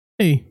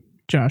Hey,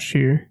 Josh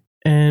here.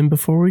 And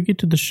before we get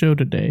to the show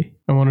today,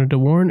 I wanted to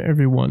warn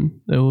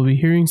everyone that we'll be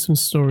hearing some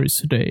stories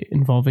today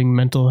involving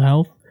mental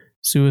health,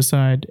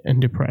 suicide,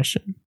 and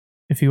depression.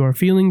 If you are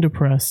feeling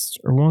depressed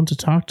or want to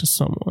talk to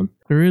someone,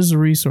 there is a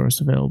resource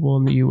available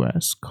in the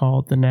U.S.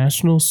 called the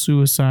National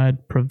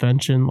Suicide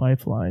Prevention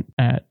Lifeline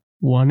at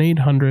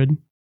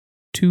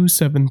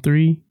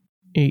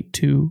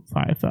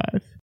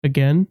 1-800-273-8255.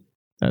 Again,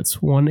 that's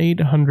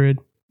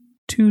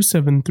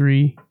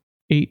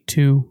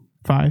 1-800-273-8255.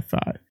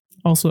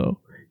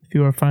 Also, if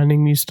you are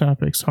finding these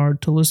topics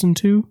hard to listen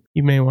to,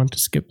 you may want to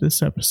skip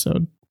this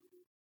episode.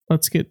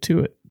 Let's get to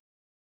it.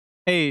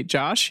 Hey,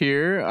 Josh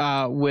here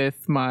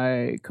with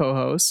my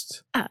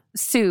co-host,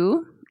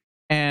 Sue.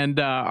 And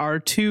our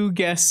two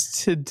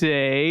guests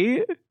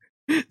today,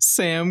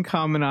 Sam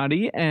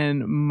Kaminati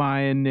and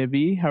Maya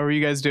Nibby. How are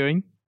you guys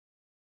doing?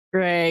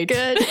 Great.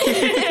 Good.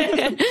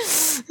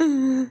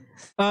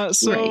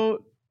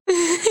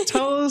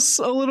 Tell us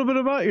a little bit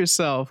about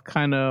yourself,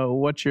 kind of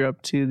what you're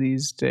up to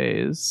these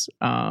days.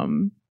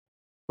 Whoever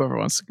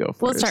wants to go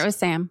first. We'll start with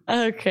Sam.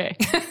 Okay.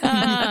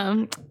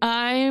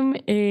 I'm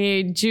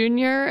a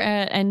junior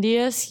at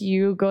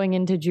NDSU, going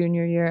into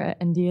junior year at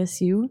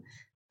NDSU.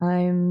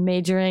 I'm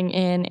majoring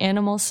in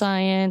animal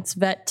science,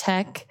 vet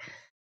tech.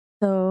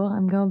 So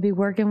I'm going to be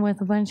working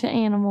with a bunch of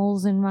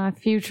animals in my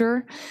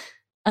future.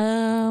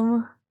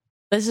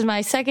 This is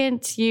my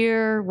second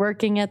year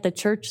working at the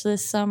church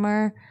this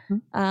summer.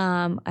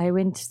 I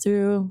went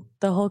through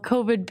the whole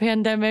COVID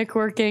pandemic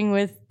working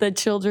with the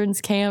children's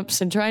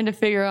camps and trying to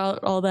figure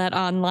out all that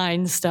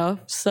online stuff.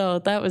 So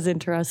that was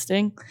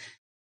interesting.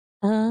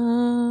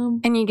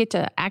 And you get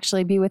to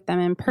actually be with them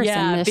in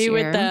person this year.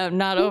 With them,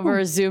 not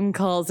over Zoom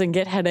calls and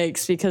get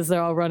headaches because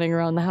they're all running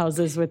around the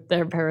houses with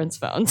their parents'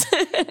 phones.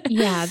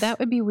 Yeah, that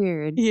would be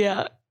weird.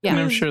 Yeah. Yeah. And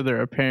I'm sure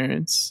their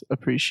parents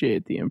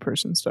appreciate the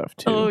in-person stuff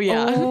too. Oh,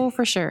 yeah. Oh,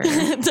 for sure.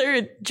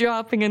 They're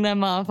dropping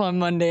them off on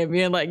Monday and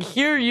being like,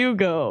 here you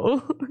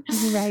go.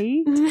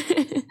 Right.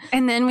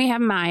 And then we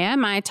have Maya.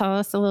 Maya, tell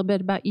us a little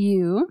bit about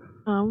you.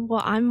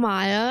 Well, I'm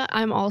Maya.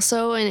 I'm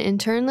also an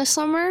intern this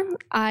summer.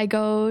 I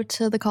go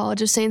to the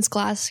College of St.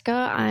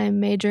 Scholastica. I'm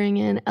majoring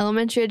in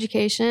elementary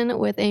education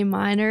with a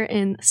minor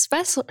in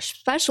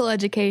special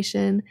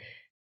education.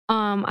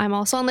 I'm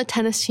also on the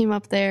tennis team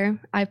up there.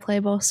 I play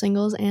both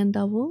singles and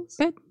doubles.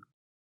 Good.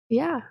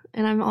 Yeah,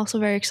 and I'm also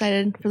very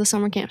excited for the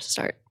summer camp to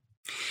start.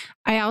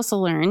 I also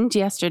learned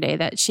yesterday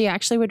that she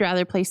actually would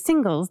rather play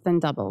singles than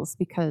doubles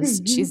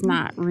because she's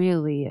not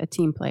really a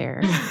team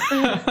player. She's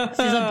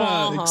a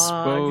ball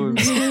hog.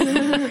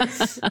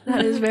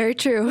 That is very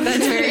true. That's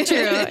very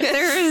true.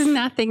 There is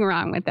nothing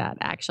wrong with that,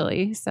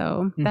 actually.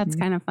 So that's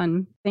kind of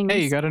fun thing.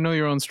 Hey, you got to know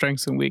your own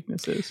strengths and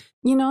weaknesses.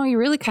 You know, you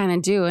really kind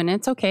of do. And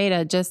it's okay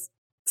to just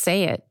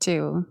say it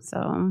too.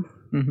 So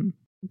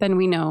then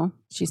we know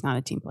she's not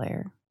a team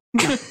player.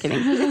 No, kidding.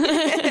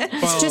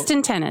 It's just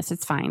in tennis.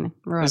 It's fine.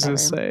 I was going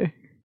to say,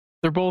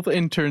 they're both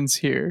interns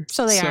here.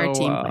 So they are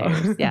team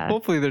players. Yeah.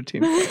 Hopefully they're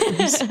team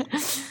players.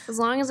 As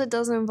long as it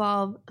doesn't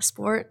involve a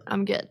sport,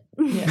 I'm good.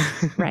 Yeah.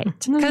 Right.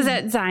 Because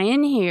at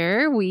Zion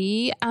here,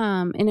 we, in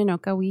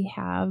Anoka, we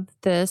have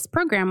this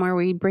program where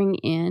we bring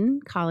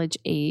in college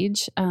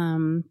age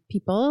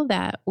people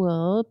that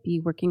will be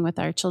working with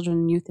our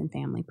children, youth, and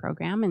family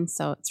program. And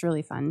so it's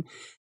really fun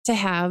to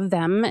have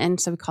them. And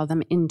so we call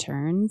them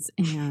interns.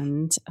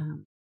 And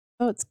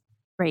so it's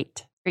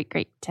great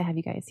to have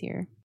you guys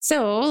here.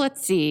 So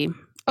let's see.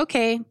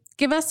 Okay.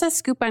 Give us a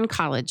scoop on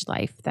college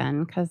life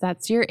then, because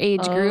that's your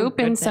age group.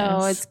 Goodness.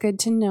 And so it's good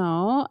to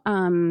know.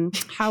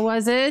 How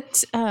was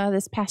it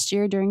this past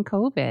year during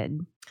COVID?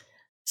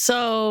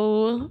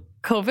 So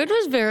COVID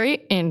was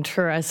very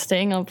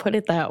interesting. I'll put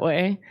it that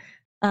way.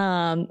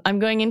 I'm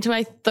going into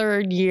my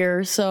third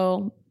year.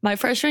 So my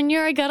freshman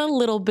year, I got a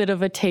little bit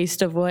of a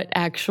taste of what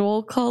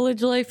actual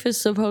college life is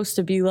supposed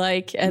to be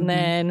like. And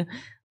then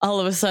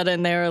all of a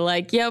sudden they were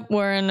like, yep,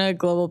 we're in a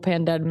global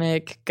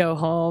pandemic. Go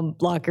home,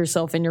 lock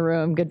yourself in your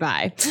room.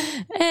 Goodbye.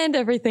 And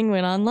everything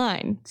went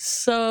online.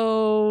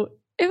 So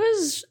it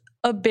was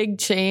a big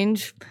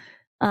change.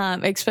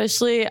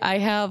 Especially I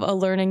have a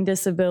learning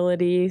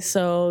disability.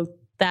 So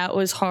that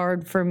was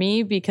hard for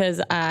me because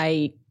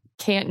I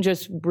can't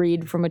just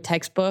read from a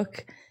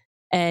textbook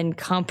and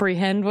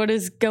comprehend what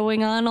is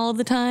going on all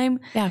the time.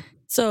 Yeah.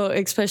 So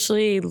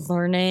especially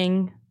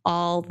learning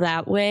all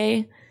that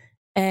way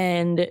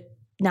and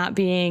not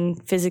being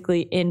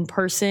physically in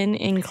person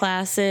in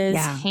classes,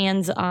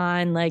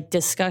 hands-on, like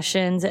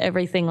discussions,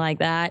 everything like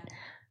that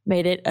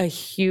made it a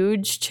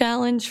huge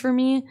challenge for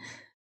me.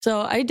 So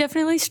I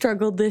definitely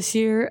struggled this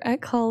year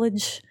at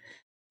college,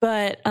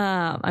 but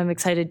I'm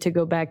excited to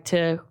go back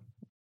to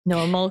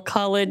normal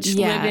college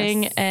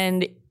living.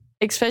 And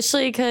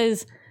especially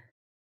because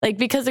of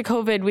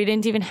COVID, we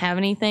didn't even have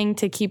anything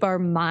to keep our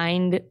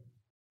mind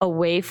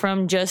away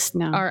from just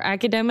our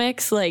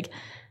academics. Like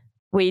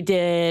we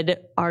did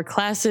our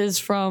classes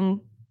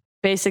from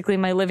basically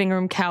my living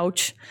room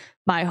couch.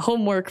 my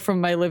homework from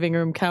my living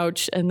room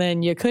couch, and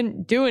then you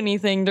couldn't do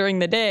anything during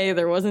the day.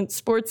 There wasn't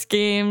sports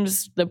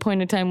games, the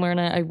point of time when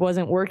I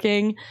wasn't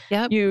working.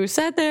 Yep. You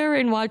sat there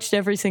and watched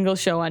every single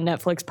show on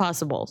Netflix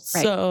possible.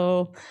 Right.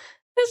 So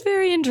it was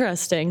very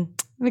interesting.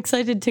 I'm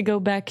excited to go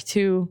back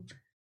to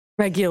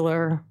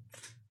regular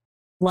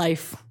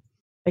life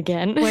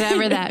again.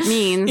 Whatever that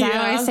means. I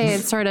Yeah. always say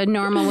it's sort of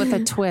normal with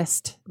a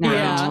twist now.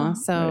 Yeah.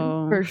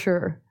 So For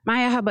sure.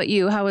 Maya, how about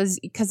you?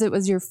 Because it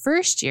was your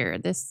first year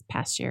this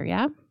past year,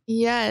 yeah?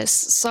 Yes.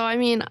 So, I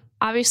mean,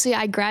 obviously,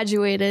 I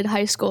graduated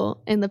high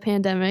school in the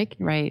pandemic.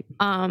 Right.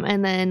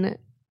 And then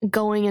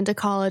going into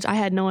college, I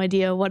had no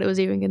idea what it was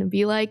even going to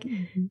be like,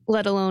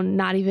 let alone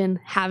not even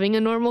having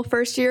a normal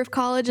first year of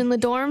college in the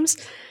dorms.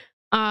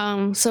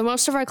 So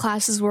most of our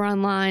classes were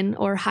online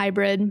or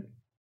hybrid.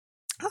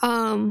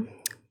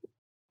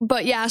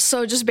 But yeah,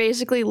 so just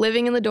basically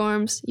living in the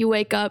dorms, you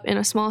wake up in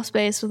a small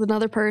space with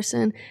another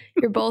person.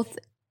 You're both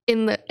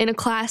in a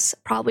class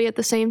probably at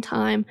the same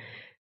time,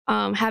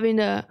 having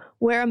to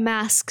wear a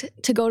mask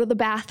to go to the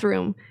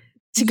bathroom,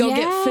 to go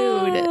get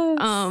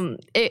food.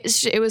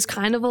 It was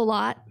kind of a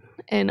lot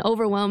and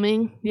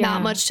overwhelming. Yeah.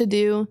 Not much to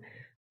do.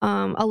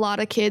 A lot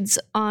of kids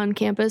on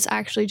campus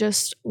actually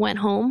just went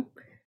home.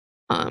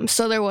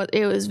 So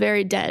it was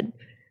very dead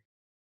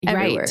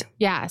everywhere. Right.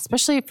 Yeah,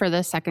 especially for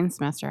the second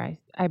semester.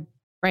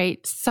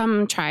 Right.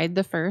 Some tried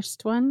the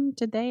first one,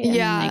 did they? And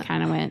Yeah. then they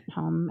kind of went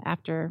home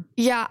after.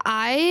 Yeah,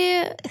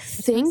 I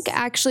think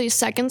actually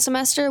second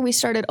semester we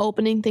started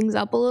opening things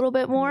up a little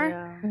bit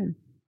more.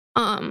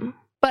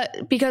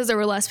 But because there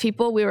were less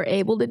people, we were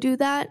able to do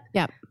that.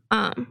 Yep.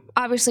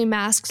 Obviously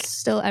masks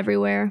still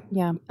everywhere.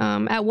 Yeah.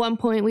 At one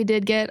point we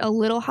did get a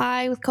little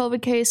high with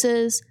COVID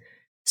cases.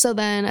 So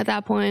then at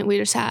that point we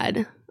just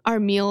had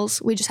our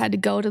meals. We just had to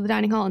go to the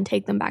dining hall and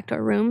take them back to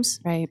our rooms.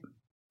 Right.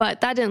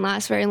 But that didn't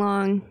last very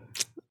long.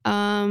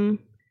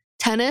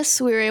 Tennis,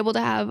 we were able to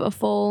have a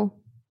full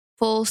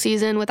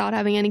season without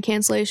having any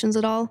cancellations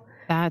at all.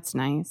 That's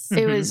nice.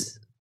 It was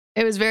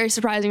very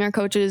surprising. Our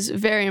coaches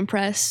very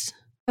impressed.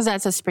 Because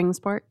that's a spring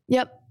sport.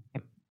 Yep.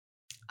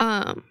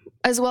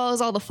 As well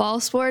as all the fall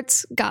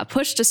sports got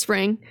pushed to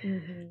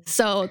spring.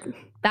 So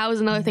that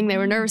was another thing they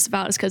were nervous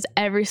about, is because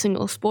every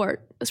single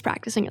sport was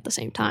practicing at the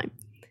same time.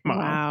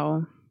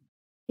 Wow.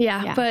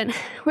 Yeah, but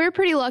we were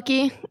pretty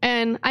lucky.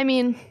 And I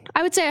mean,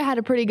 I would say I had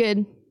a pretty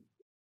good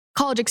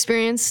college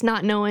experience,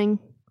 not knowing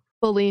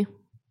fully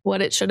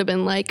what it should have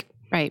been like.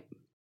 Right.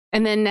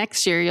 And then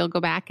next year you'll go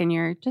back and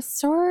you're just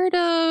sort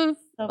of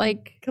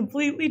like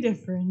completely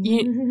different.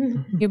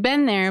 you've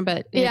been there,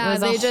 but it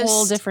was a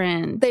whole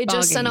different. They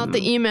just sent out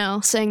the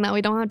email saying that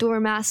we don't have to wear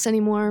masks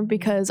anymore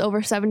because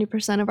over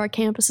 70% of our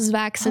campus is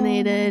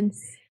vaccinated.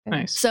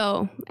 Nice.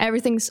 So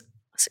everything's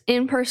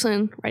in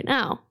person right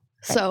now.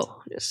 Right.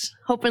 So just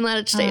hoping that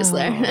it stays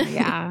there.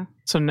 Yeah.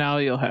 So now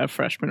you'll have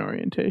freshman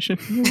orientation.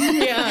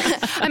 Yeah.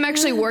 I'm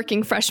actually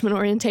working freshman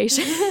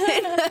orientation.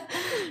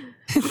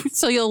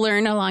 So you'll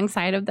learn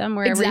alongside of them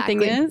where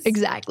everything is.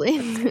 Exactly.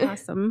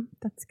 Awesome.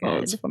 That's good. Oh,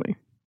 that's funny.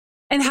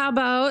 And how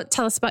about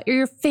tell us about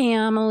your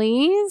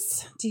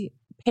families,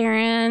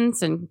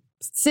 parents and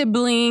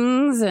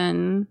siblings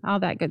and all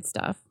that good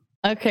stuff.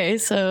 Okay,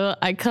 so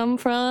I come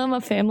from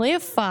a family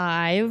of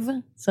 5.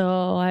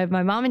 So I have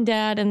my mom and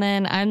dad, and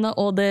then I'm the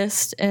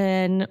oldest,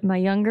 and my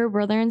younger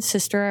brother and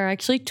sister are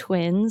actually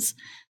twins.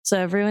 So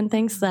everyone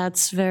thinks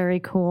that's very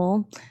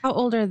cool. How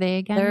old are they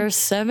again? They're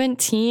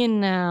 17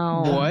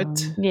 now.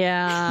 What?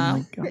 Yeah, Oh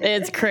my God.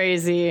 it's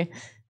crazy.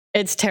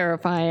 It's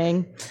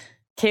terrifying.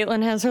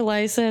 Caitlin has her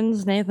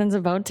license. Nathan's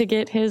about to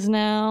get his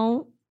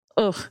now.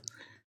 Ugh,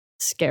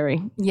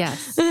 scary.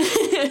 Yes.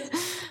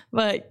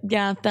 But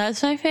yeah,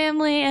 that's my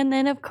family. And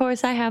then, of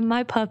course, I have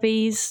my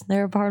puppies.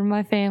 They're a part of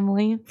my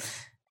family.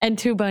 And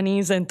 2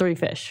 bunnies and 3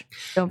 fish.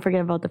 Don't forget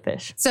about the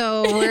fish.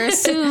 So we're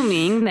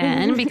assuming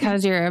then,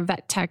 because you're a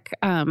vet tech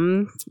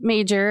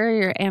major,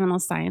 you're animal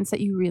science, that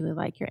you really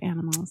like your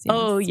animals. Yes?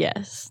 Oh,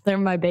 yes. They're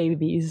my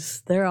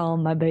babies. They're all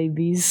my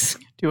babies.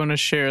 Do you want to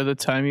share the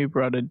time you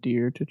brought a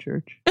deer to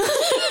church?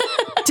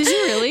 Did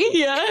you really?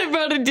 Yeah, I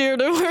brought a deer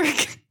to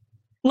work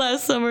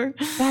last summer.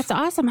 That's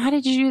awesome. How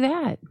did you do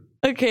that?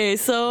 Okay,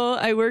 so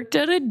I worked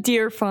at a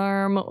deer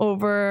farm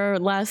over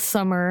last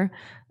summer,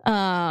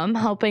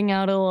 helping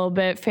out a little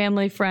bit,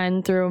 family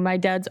friend through my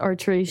dad's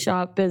archery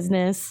shop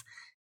business.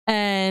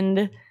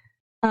 And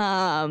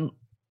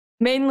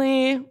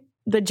mainly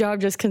the job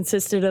just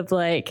consisted of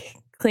like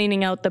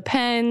cleaning out the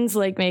pens,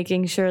 like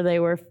making sure they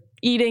were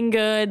eating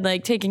good,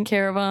 like taking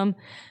care of them.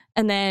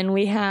 And then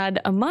we had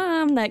a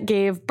mom that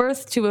gave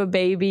birth to a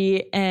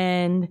baby,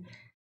 and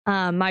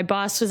my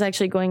boss was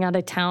actually going out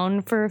of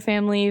town for a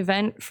family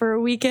event for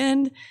a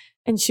weekend.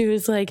 And she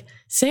was like,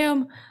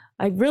 Sam,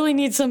 I really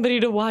need somebody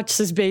to watch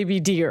this baby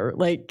deer.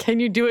 Like, can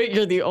you do it?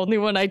 You're the only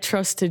one I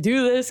trust to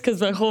do this because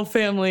my whole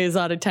family is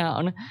out of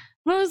town.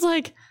 And I was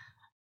like,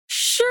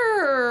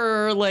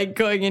 sure. Like,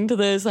 going into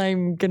this,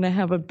 I'm going to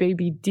have a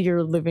baby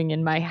deer living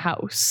in my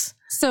house.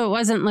 So it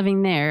wasn't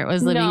living there. It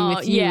was living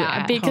with you. Yeah,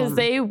 at because home.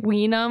 they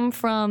wean them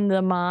from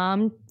the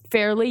mom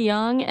fairly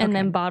young and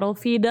then bottle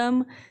feed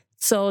them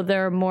So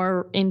they're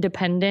more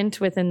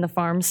independent within the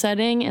farm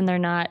setting, and they're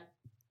not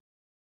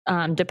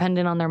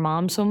dependent on their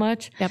mom so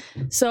much. Yep.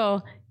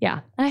 So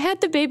yeah, I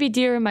had the baby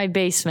deer in my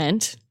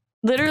basement.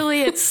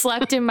 Literally, it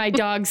slept in my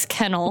dog's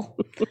kennel.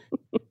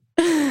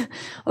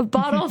 A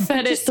bottle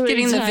fed it 3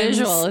 getting times. the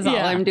visual is all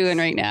I'm doing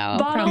right now.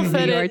 Bottle Probably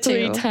fed you are it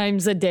 3 too.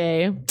 times a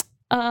day.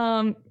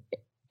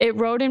 It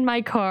rode in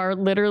my car,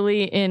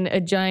 literally in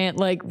a giant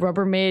like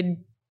Rubbermaid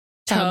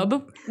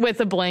tub with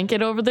a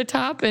blanket over the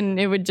top, and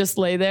it would just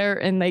lay there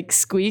and like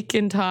squeak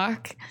and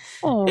talk.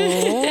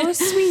 Oh,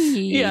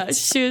 sweet. Yeah,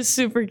 she was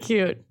super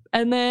cute.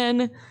 And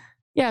then,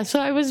 yeah, so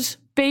I was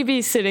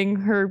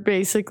babysitting her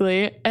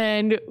basically,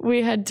 and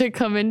we had to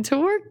come into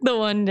work the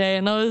one day,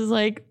 and I was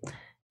like,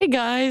 hey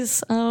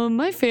guys,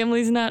 my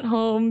family's not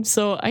home,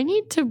 so I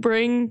need to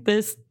bring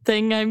this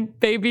thing I'm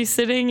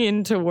babysitting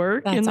into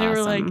work. That's and they were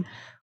awesome. like,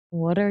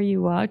 what are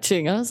you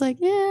watching? I was like,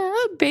 yeah,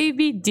 a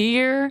baby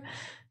deer.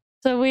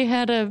 So we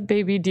had a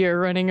baby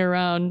deer running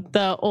around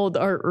the old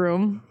art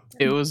room.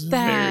 It was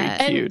That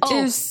very cute.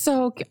 And- is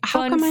so cute.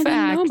 How Fun come I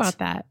didn't know fact. about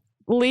that?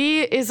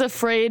 Lee is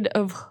afraid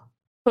of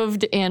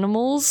hooved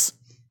animals.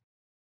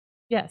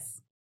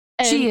 Yes.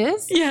 And- She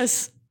is?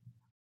 Yes.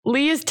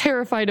 Lee is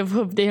terrified of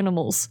hooved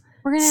animals.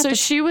 We're going to have So to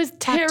she was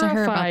talk to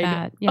her about terrified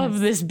that. Yes. of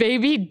this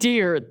baby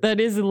deer that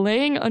is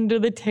laying under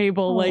the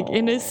table, like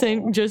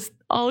innocent, just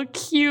all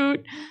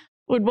cute,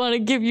 would want to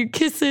give you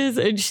kisses,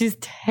 and she's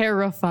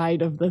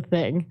terrified of the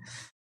thing.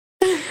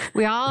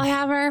 We all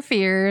have our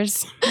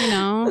fears. You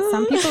know,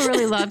 some people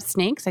really love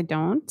snakes. I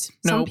don't.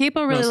 Some Nope.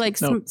 people really No,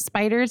 like nope.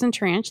 spiders and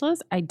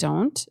tarantulas. I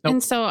don't. Nope.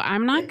 And so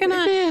I'm not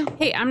gonna.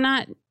 Hey, I'm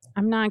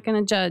not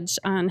gonna judge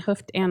on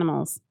hoofed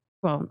animals.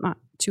 Well, not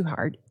too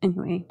hard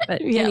anyway.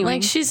 But Yeah, anyway.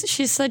 like she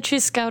said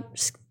she's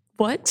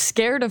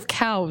scared of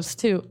cows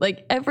too.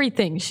 Like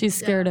everything she's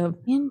scared of.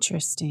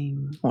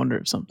 Interesting. Wonder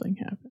if something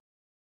happened.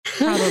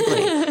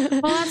 Probably.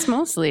 Well, that's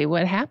mostly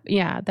what happened.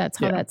 Yeah, that's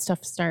how Yeah. that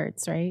stuff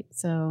starts, right?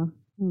 So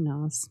who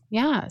knows?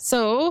 Yeah.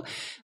 So,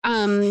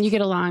 you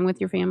get along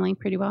with your family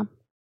pretty well.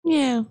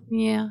 Yeah.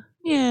 Yeah.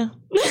 Yeah.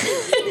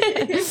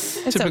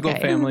 It's Typical okay.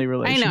 family I know,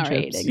 relationships.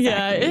 right? Exactly.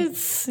 Yeah,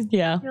 it's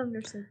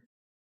Younger sibling.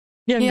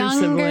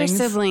 Younger siblings.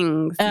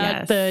 siblings. At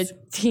yes. the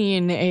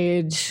teen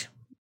age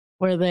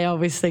where they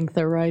always think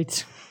they're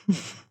right.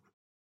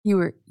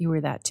 You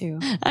were that too.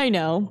 I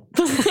know.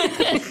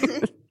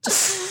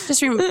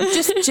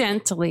 Just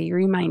gently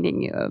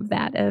reminding you of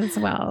that as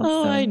well.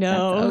 Oh, I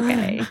know. that's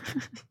okay.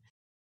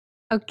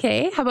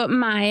 Okay. How about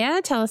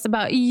Maya? Tell us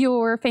about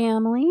your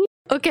family.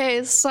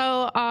 Okay,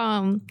 so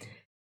I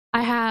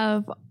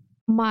have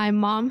my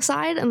mom's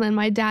side and then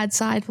my dad's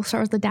side. We'll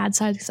start with the dad's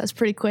side because that's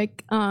pretty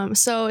quick.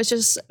 So it's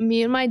just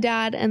me and my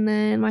dad and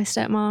then my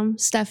stepmom,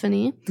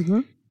 Stephanie.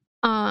 Mhm.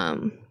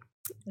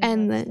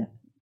 And then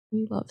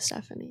we love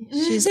Stephanie.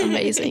 She's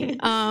amazing.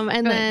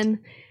 And Good. then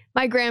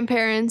my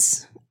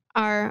grandparents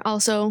are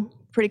also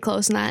pretty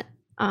close in that.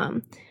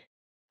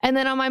 And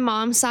then on my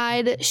mom's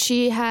side,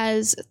 she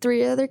has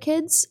 3 other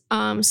kids.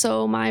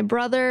 So my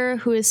brother,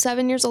 who is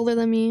 7 years older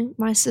than me,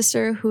 my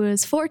sister, who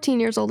is 14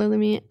 years older than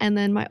me, and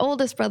then my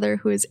oldest brother,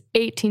 who is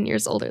 18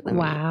 years older than me.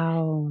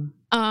 Wow.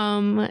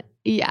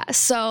 Yeah.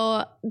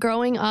 So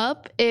growing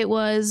up, it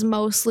was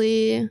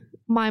mostly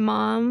my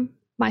mom,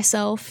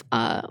 myself,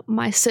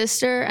 my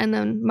sister, and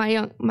then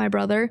my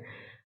brother.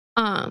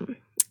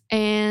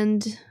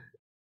 And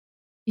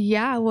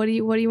yeah, what do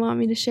you want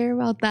me to share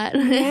about that?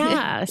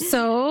 Yeah.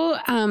 So,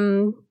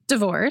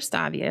 divorced,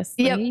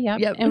 obviously.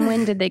 Yep. And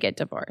when did they get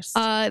divorced?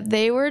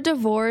 They were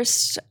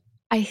divorced.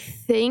 I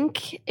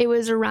think it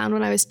was around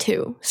when I was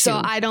 2. So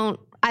 2. I don't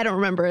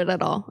remember it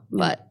at all.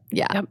 But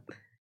yeah. Yep.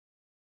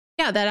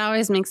 Yeah, that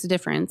always makes a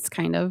difference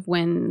kind of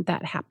when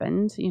that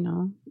happened, you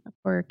know,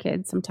 for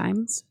kids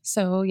sometimes.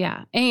 So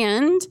yeah.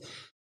 And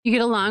you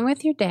get along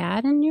with your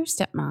dad and your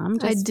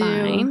stepmom just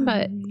fine,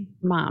 but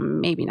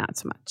mom, maybe not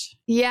so much.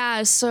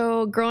 Yeah,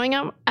 so growing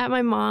up at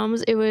my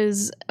mom's, it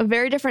was a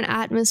very different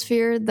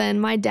atmosphere than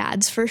my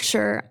dad's for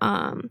sure.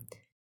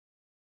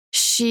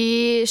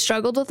 She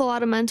struggled with a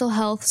lot of mental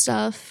health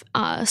stuff.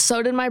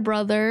 So did my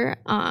brother.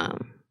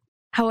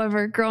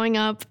 However, growing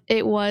up,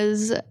 it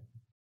was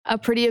a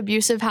pretty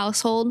abusive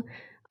household.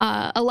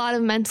 A lot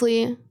of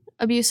mentally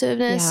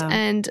abusiveness, Yeah.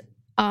 and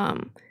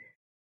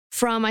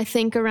from I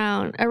think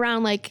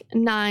around like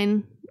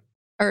 9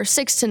 or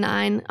 6 to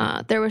 9,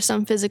 there was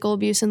some physical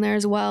abuse in there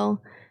as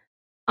well.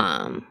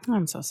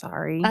 I'm so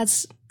sorry.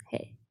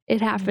 Hey,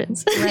 it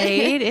happens.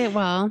 Right?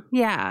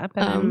 Yeah,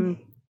 but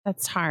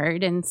that's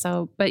hard. And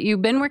so, but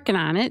you've been working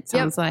on it,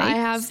 sounds like. I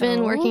have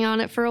been working on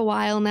it for a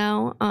while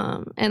now.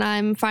 And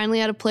I'm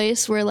finally at a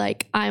place where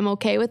like I'm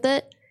okay with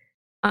it.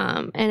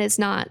 And it's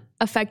not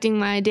affecting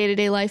my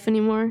day-to-day life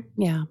anymore.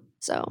 Yeah.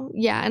 So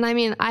yeah, and I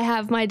mean, I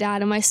have my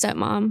dad and my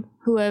stepmom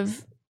who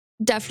have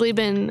definitely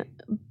been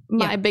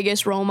my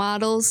biggest role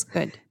models.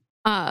 Good.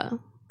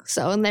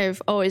 So, and they've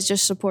always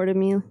just supported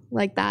me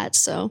like that.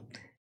 So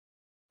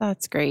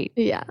That's great.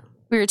 yeah.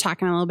 we were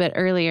talking a little bit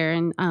earlier,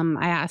 and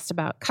I asked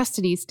about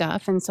custody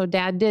stuff. And so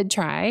Dad did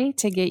try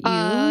to get you.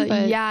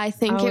 But yeah, I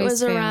think it always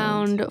was failed.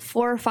 around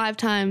 4 or 5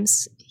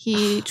 times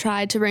he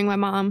tried to bring my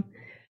mom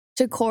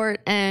to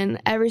court,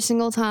 and every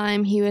single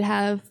time he would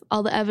have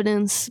all the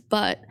evidence.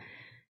 But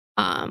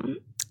I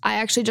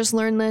actually just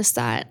learned this,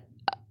 that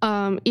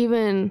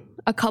even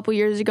a couple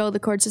years ago, the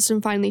court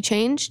system finally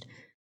changed.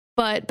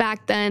 But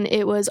back then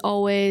it was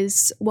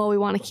always, well, we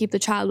want to keep the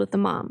child with the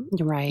mom.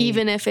 Right.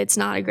 Even if it's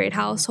not a great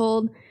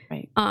household.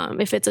 Right.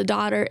 If it's a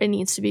daughter, it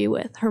needs to be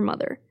with her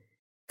mother,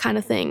 kind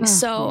of thing. Oh,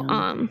 so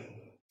man.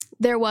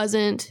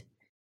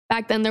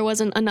 back then there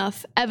wasn't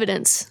enough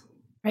evidence.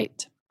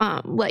 Right.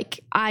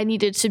 Like I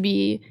needed to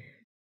be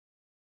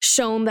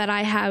shown that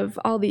I have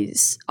all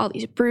these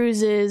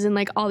bruises and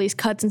like all these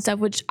cuts and stuff,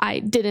 which I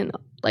didn't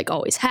like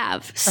always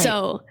have. Right.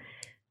 So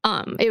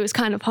it was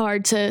kind of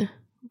hard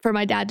for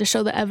my dad to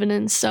show the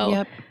evidence.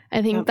 So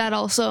I think that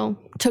also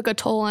took a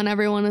toll on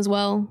everyone as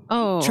well.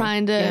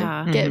 Trying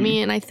to get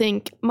me. And I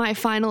think my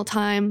final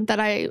time that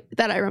I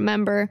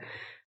remember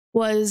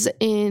was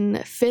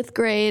in 5th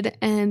grade,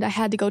 and I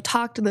had to go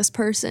talk to this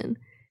person.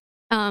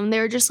 They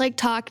were just like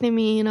talking to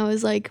me, and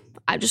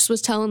I just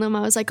was telling them,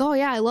 I was like, oh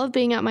yeah, I love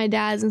being at my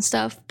dad's and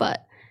stuff.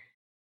 But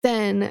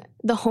then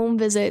the home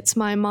visits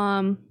my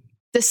mom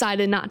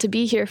decided not to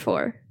be here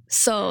for.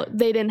 So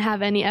they didn't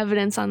have any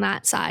evidence on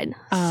that side.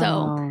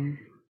 So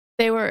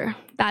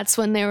that's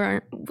when they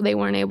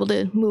weren't able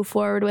to move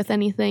forward with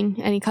any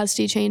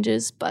custody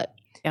changes. But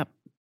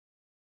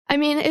I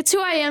mean, it's who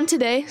I am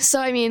today. So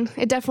I mean,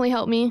 it definitely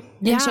helped me.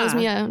 Yeah. It shows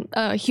me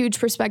a huge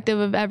perspective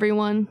of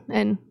everyone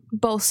and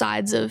both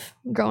sides of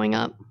growing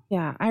up.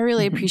 Yeah, I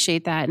really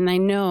appreciate that. And I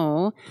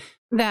know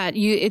that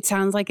it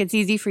sounds like it's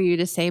easy for you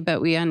to say,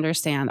 but we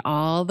understand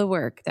all the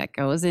work that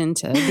goes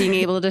into being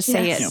able to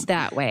say it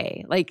that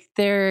way. Like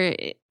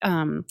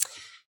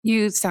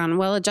you sound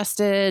well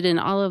adjusted and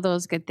all of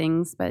those good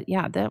things. But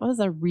yeah, that was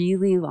a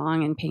really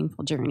long and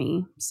painful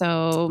journey.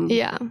 So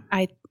yeah,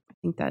 I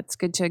think that's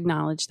good to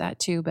acknowledge that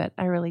too. But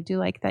I really do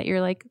like that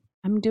you're like,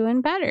 I'm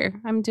doing better.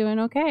 I'm doing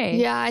okay.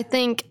 Yeah,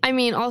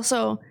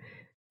 also,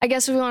 I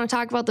guess if we want to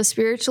talk about the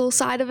spiritual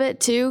side of it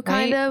too,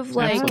 kind of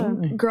like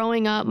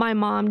growing up, my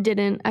mom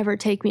didn't ever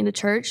take me to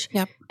church,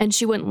 and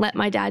she wouldn't let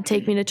my dad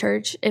take me to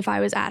church if I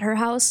was at her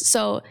house.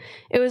 So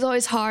it was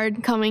always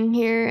hard coming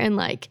here and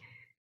like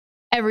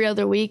every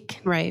other week,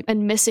 right,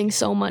 and missing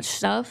so much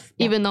stuff,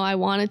 even though I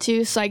wanted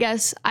to. So I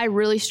guess I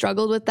really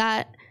struggled with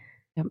that.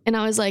 And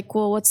I was like,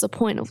 well, what's the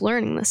point of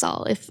learning this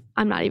all if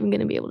I'm not even going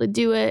to be able to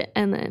do it?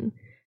 And then,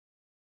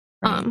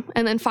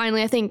 and then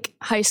finally, I think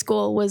high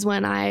school was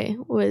when I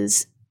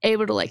was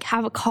able to like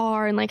have a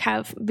car and like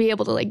be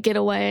able to like get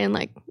away and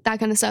like that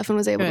kind of stuff, and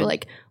was able to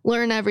like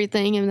learn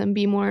everything and then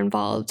be more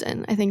involved.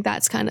 And I think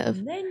that's kind of.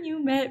 And then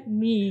you met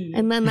me.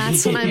 And then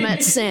that's when I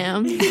met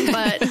Sam,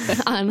 but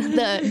on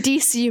the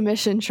DC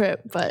mission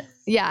trip. But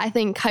yeah, I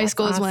think high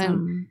school is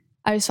when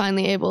I was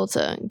finally able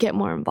to get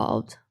more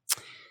involved.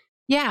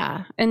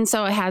 Yeah. And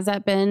so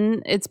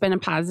it's been a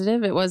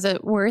positive. Was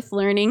it worth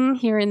learning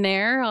here and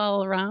there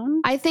all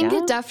around? I think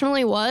it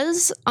definitely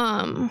was.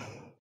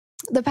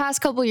 The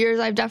past couple years,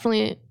 I've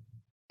definitely,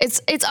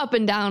 it's up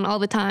and down all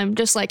the time.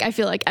 Just like, I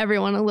feel like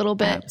everyone a little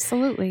bit.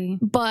 Absolutely.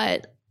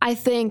 But I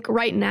think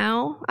right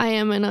now I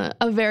am in a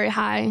very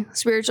high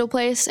spiritual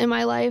place in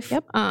my life.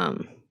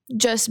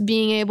 Just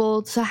being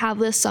able to have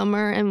this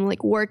summer and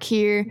like work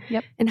here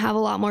and have a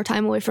lot more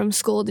time away from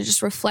school to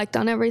just reflect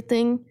on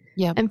everything.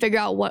 And figure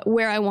out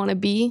where I want to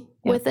be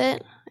with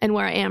it and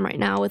where I am right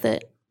now with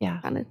it.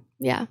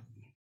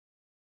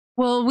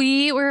 Well,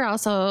 we were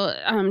also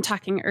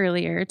talking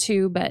earlier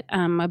too, but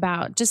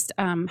about just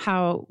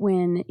how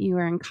when you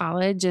were in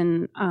college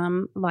and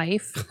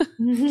life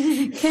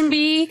can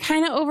be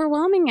kind of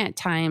overwhelming at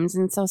times.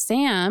 And so,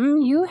 Sam,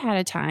 you had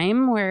a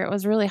time where it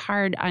was really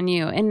hard on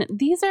you. And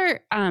these are,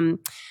 I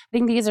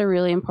think these are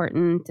really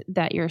important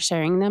that you're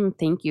sharing them.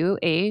 Thank you,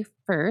 A,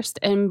 first,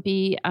 and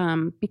B,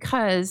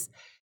 because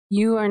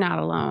you are not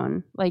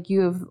alone. Like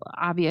you have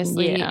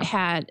obviously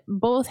had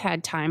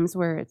times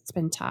where it's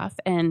been tough,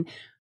 and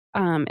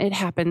it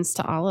happens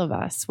to all of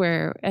us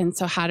and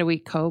so how do we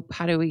cope?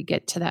 How do we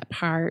get to that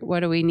part? What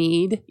do we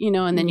need?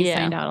 And then you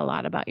find out a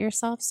lot about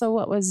yourself. So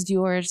what was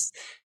yours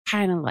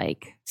kind of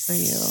like for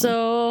you?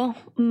 So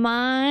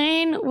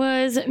mine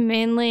was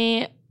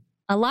mainly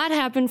a lot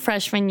happened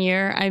freshman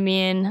year. I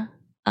mean,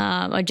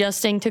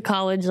 adjusting to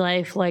college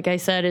life, like I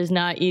said, is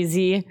not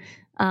easy.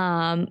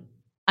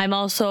 I'm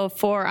also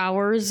 4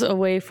 hours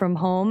away from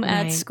home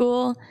at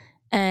school,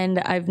 and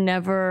I've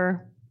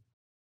never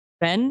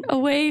been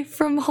away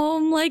from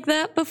home like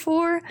that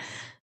before.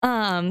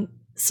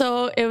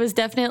 So it was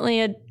definitely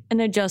an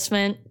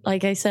adjustment.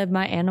 Like I said,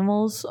 my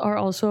animals are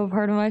also a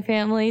part of my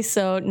family.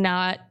 So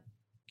not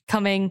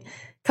coming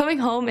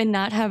home and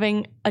not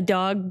having a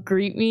dog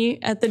greet me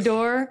at the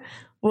door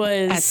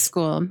was at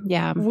school.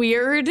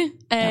 Weird.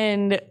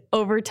 And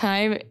over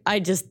time,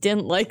 I just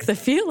didn't like the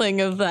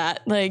feeling of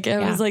that. Like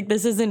I was like,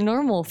 this isn't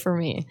normal for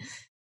me.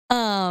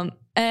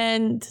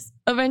 And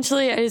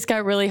eventually I just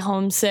got really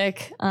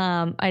homesick.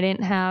 I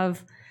didn't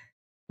have,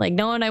 like,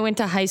 no one I went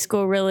to high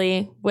school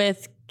really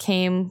with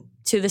came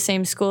to the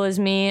same school as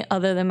me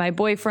other than my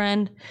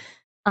boyfriend.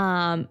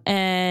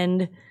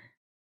 And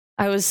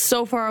I was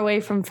so far away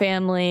from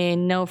family.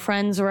 No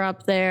friends were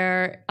up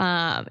there.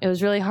 It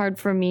was really hard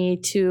for me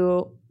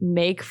to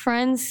make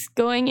friends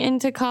going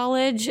into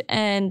college.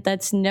 And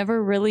that's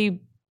never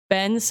really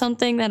been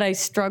something that I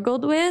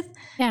struggled with.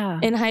 Yeah.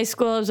 In high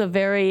school, I was a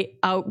very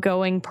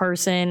outgoing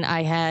person.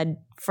 I had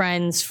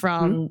friends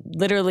from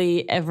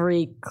literally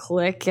every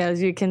clique,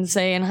 as you can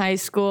say, in high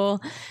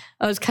school.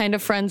 I was kind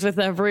of friends with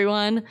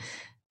everyone.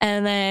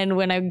 And then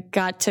when I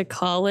got to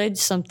college,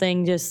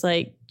 something just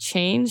like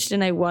changed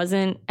and I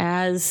wasn't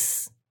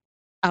as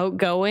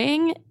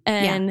outgoing.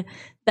 And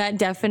that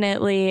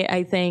definitely,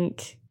 I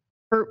think,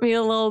 hurt me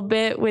a little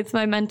bit with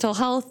my mental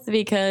health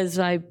because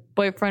my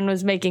boyfriend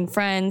was making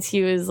friends.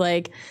 He was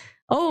like,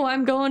 oh,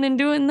 I'm going and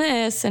doing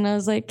this. And I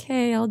was like,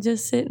 hey, I'll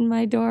just sit in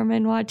my dorm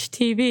and watch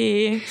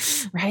TV.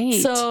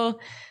 Right. So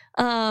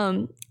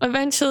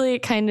eventually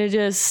it kind of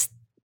just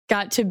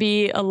got to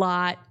be a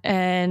lot.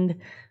 And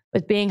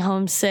with being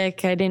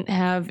homesick, I didn't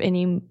have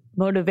any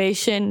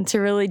motivation to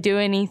really do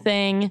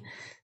anything.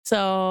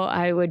 So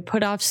I would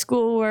put off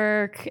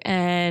schoolwork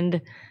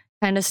and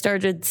kind of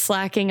started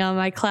slacking on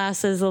my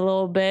classes a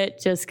little bit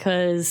just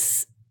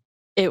because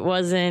I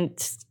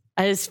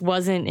just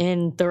wasn't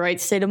in the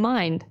right state of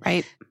mind.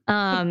 Right.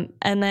 And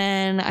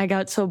then I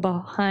got so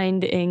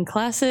behind in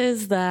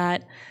classes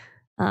that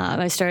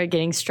I started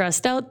getting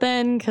stressed out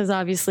then because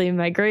obviously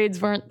my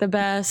grades weren't the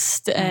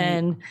best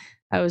and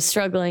I was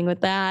struggling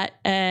with that.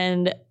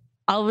 And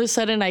all of a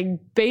sudden I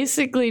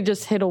basically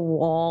just hit a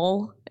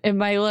wall in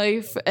my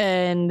life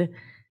and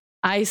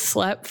I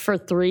slept for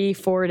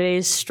 3-4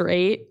 days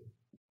straight,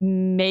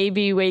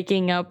 maybe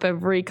waking up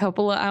every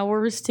couple of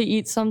hours to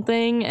eat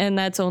something. And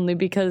that's only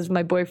because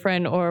my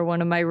boyfriend or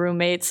one of my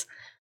roommates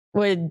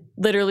would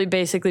literally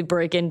basically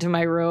break into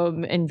my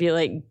room and be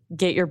like,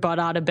 get your butt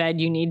out of bed.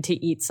 You need to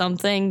eat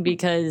something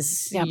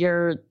because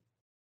you're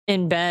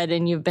in bed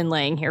and you've been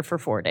laying here for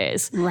 4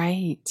 days.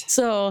 Right.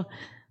 So,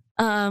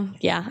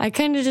 I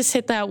kind of just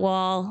hit that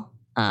wall.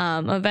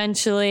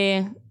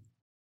 Eventually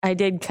I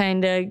did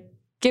kind of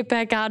get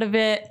back out of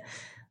it,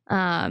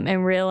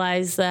 and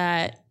realize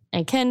that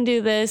I can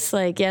do this.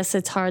 Like, yes,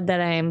 it's hard that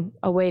I'm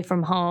away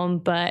from home,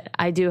 but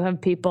I do have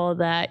people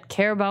that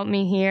care about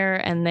me here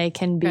and they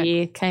can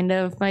be kind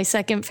of my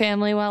second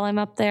family while I'm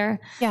up there.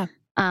 Yeah.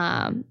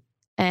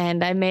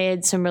 And I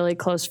made some really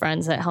close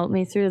friends that helped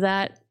me through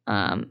that.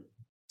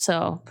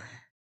 So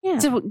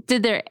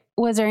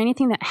was there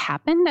anything that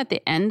happened at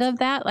the end of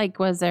that? Like,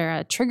 was there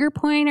a trigger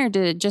point or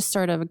did it just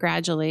sort of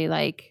gradually,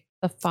 like,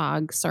 the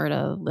fog sort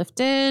of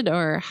lifted,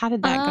 or how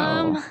did that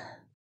go?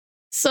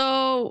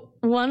 So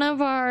one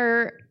of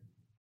our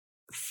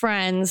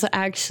friends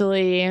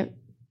actually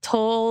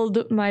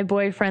told my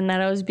boyfriend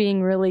that I was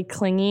being really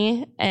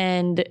clingy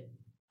and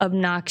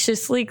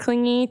obnoxiously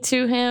clingy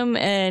to him.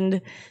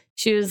 And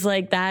she was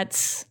like,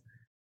 that's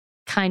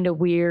kind of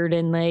weird.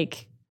 And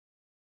like,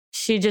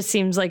 she just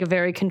seems like a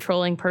very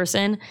controlling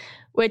person,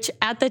 which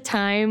at the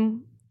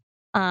time,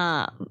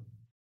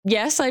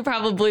 yes, I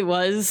probably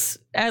was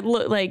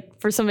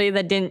for somebody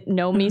that didn't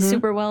know me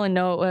super well and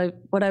know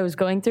what I was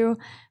going through.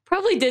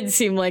 Probably did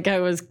seem like I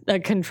was a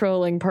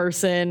controlling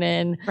person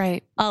and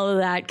all of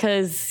that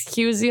because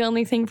he was the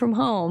only thing from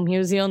home. He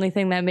was the only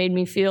thing that made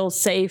me feel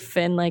safe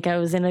and like I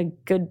was in a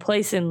good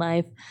place in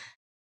life.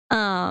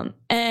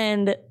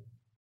 And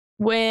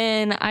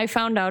when I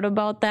found out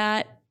about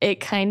that,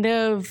 it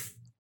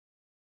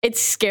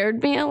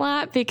scared me a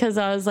lot because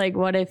I was like,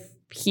 what if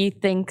he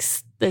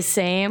thinks the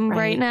same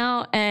right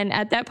now? And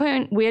at that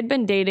point, we had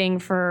been dating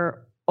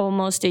for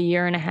almost 1.5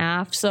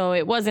 years. So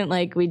it wasn't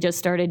like we just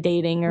started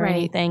dating or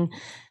anything.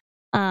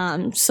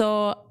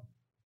 So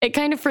it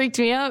kind of freaked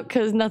me out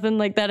because nothing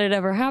like that had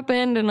ever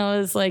happened. And I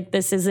was like,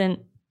 this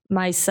isn't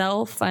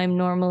myself. I'm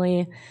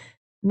normally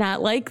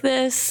not like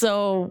this.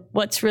 So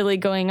what's really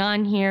going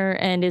on here?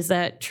 And is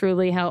that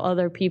truly how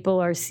other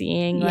people are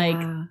seeing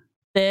like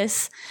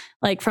this?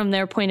 Like from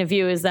their point of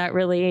view, is that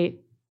really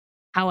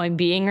how I'm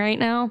being right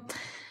now?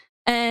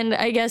 And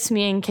I guess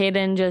me and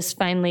Kaden just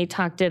finally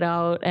talked it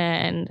out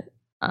and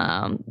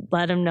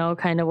let him know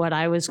kind of what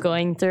I was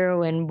going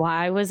through and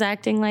why I was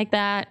acting like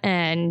that.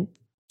 And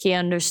he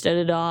understood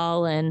it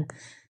all and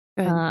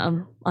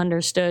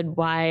understood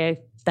why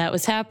that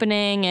was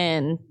happening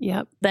and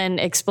then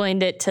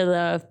explained it to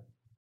the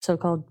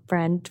so-called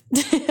friend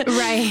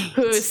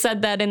who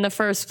said that in the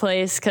first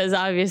place, because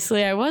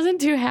obviously I wasn't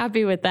too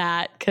happy with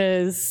that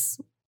because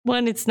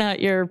one, it's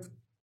not your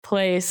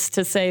place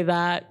to say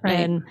that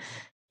and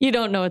you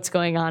don't know what's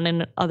going on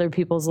in other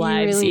people's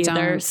lives really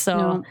either.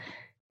 So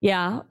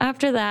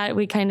after that,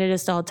 we kind of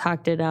just all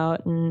talked it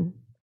out and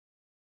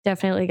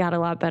definitely got a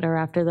lot better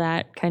after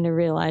that, kind of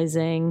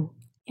realizing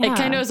It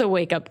kind of was a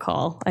wake up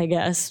call, I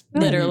guess,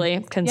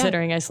 literally,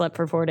 considering I slept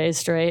for 4 days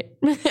straight.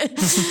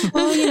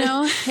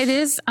 Well, it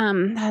is,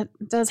 that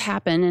does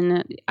happen.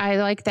 And I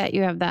like that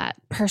you have that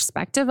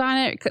perspective on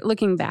it,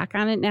 looking back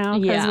on it now.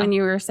 Because when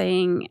you were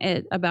saying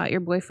it about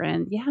your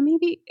boyfriend,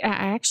 maybe I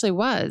actually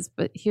was,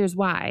 but here's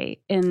why.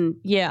 And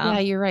yeah,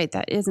 you're right.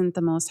 That isn't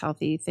the most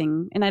healthy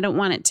thing. And I don't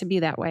want it to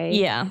be that way.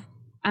 Yeah.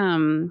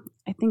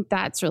 I think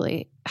that's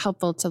really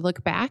helpful to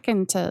look back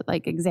and to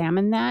like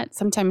examine that.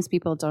 Sometimes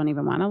people don't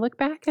even want to look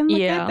back and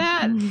look at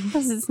that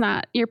because it's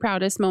not your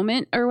proudest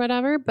moment or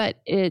whatever,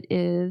 but it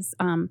is.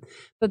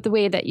 But the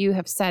way that you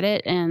have said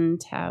it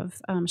and have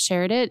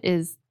shared it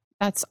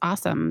that's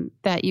awesome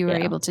that you were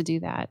able to do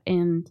that.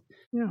 And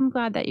I'm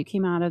glad that you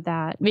came out of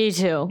that. Me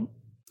too.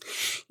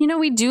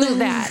 We do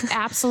that.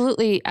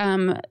 Absolutely.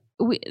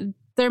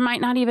 There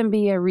might not even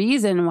be a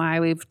reason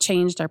why we've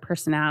changed our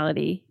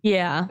personality.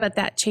 Yeah. But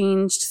that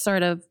change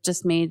sort of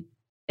just made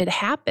it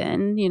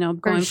happen,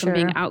 going from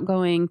being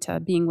outgoing to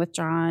being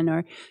withdrawn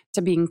or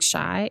to being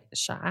shy.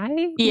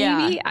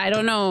 Maybe? I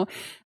don't know.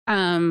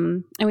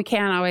 And we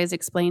can't always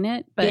explain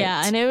it. But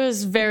and it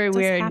was very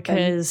weird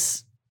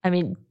because,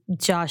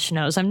 Josh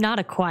knows I'm not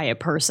a quiet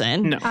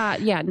person. No.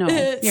 You're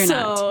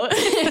not.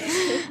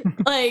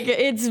 Like,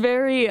 it's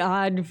very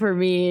odd for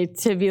me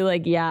to be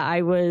like,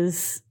 I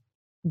was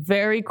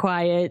very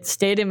quiet,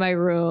 stayed in my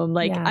room.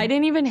 Like, I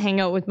didn't even hang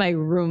out with my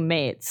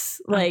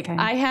roommates. Like,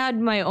 I had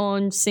my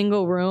own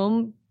single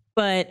room,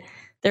 but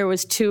there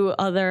was 2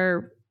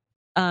 other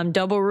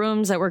double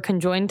rooms that were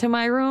conjoined to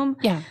my room.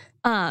 Yeah.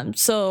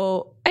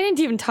 So I didn't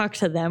even talk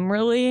to them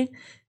really.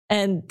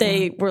 And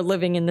they were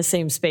living in the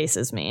same space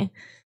as me.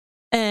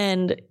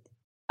 And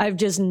I've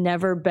just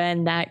never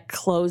been that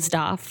closed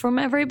off from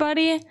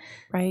everybody.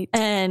 Right.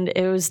 And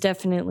it was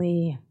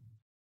definitely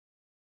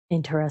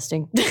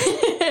interesting.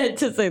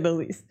 To say the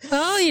least.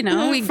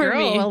 Well, we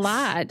grow a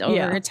lot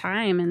over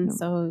time. And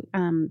so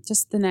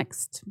just the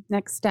next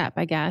step,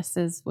 I guess,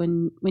 is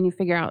when you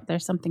figure out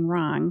there's something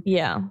wrong.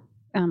 Yeah.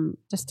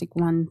 Just take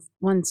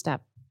one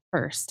step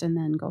first and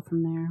then go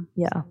from there.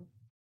 Yeah. So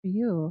for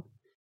you,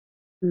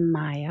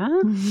 Maya.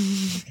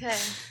 Okay.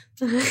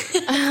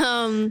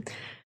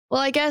 Well,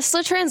 I guess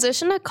the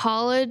transition to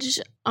college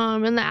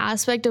and the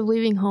aspect of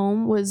leaving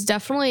home was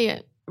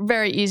definitely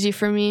very easy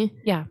for me.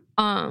 Yeah.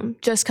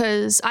 Just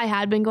because I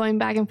had been going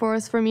back and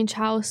forth from each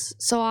house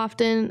so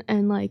often,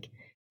 and like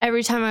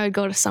every time I would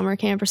go to summer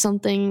camp or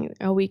something,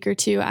 a week or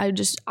 2, I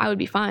would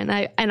be fine.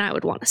 I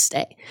would want to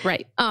stay.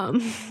 Right.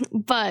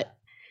 But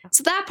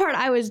so that part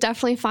I was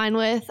definitely fine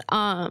with.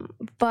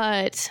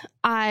 But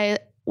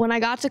when I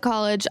got to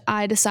college,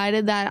 I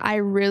decided that I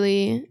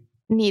really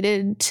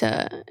needed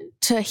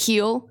to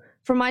heal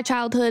from my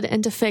childhood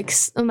and to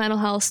fix the mental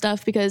health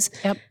stuff because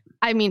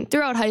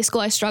throughout high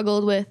school I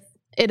struggled with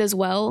it as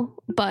well,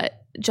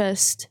 but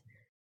just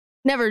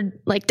never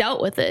like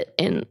dealt with it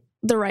in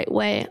the right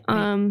way.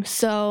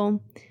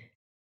 So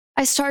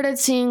I started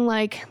seeing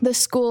like the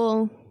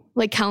school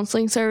like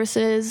counseling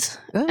services.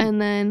 Good.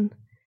 And then,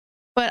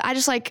 but I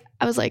was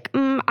like,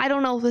 I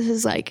don't know if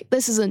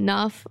this is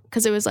enough.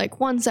 Cause it was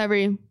like once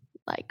every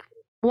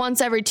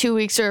 2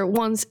 weeks or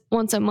once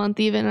a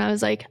month even. And I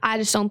was like, I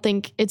just don't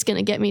think it's going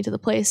to get me to the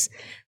place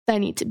that I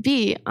need to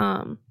be.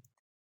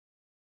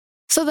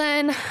 So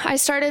then I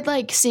started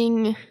like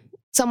seeing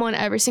someone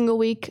every single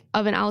week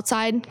of an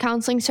outside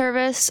counseling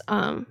service.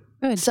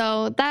 Good.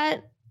 So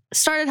that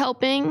started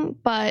helping,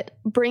 but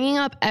bringing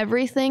up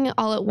everything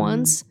all at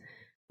once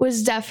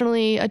was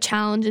definitely a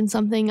challenge and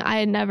something I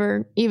had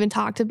never even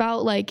talked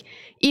about. Like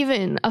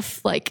even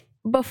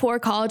before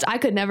college, I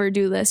could never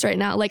do this right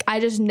now. Like I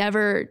just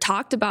never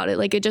talked about it.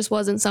 Like it just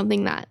wasn't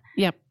something that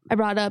I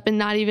brought up, and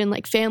not even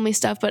like family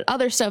stuff, but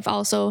other stuff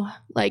also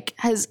like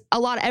has a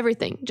lot of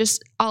everything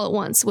just all at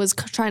once was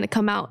trying to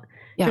come out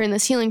during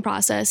this healing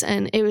process.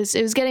 And it was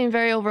getting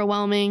very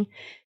overwhelming,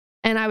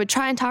 and I would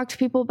try and talk to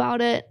people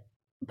about it,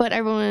 but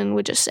everyone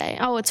would just say,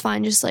 oh, it's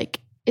fine. Just like,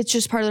 it's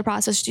just part of the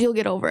process. You'll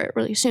get over it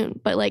really soon.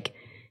 But like,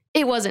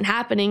 it wasn't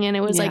happening, and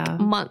it was like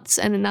months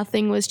and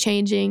nothing was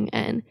changing.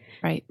 And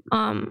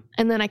and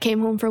then I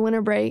came home for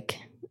winter break.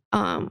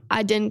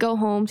 I didn't go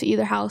home to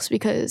either house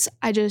because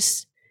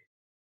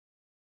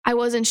I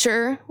wasn't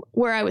sure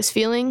where I was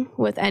feeling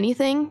with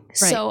anything. Right.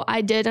 So I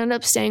did end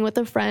up staying with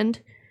a friend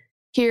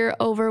here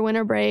over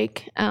winter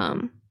break.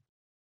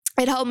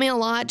 It helped me a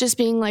lot just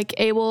being like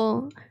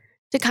able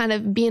to kind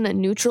of be in a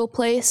neutral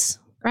place.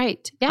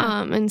 Right.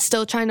 Yeah. And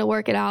still trying to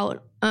work it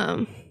out.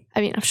 I'm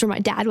sure my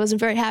dad wasn't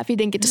very happy,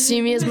 didn't get to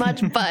see me as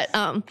much, but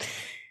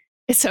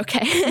it's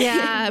okay.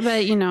 Yeah,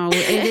 but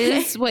it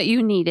is what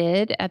you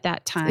needed at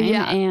that time.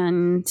 Yeah.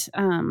 And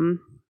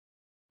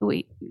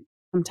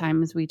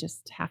sometimes we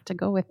just have to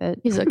go with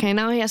it. He's okay.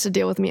 Now he has to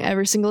deal with me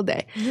every single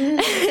day.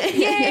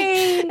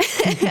 Yay!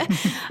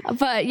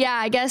 But yeah,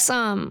 I guess,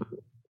 and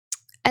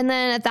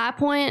then at that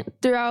point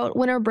throughout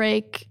winter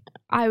break,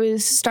 I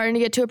was starting to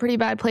get to a pretty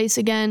bad place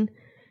again.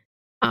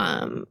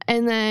 And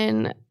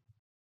then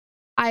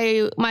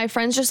my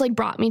friends just like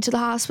brought me to the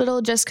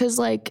hospital just cause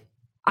like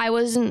I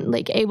wasn't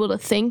like able to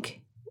think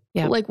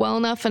like well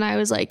enough. And I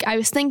was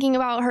thinking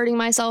about hurting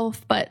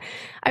myself, but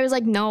I was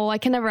like, no, I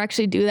can never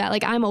actually do that.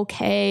 Like, I'm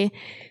okay.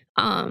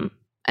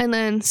 And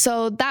then,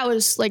 so that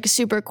was like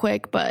super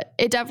quick, but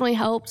it definitely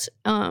helped.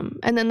 And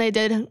then they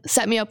did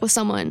set me up with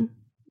someone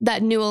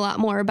that knew a lot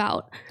more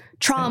about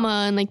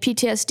trauma and like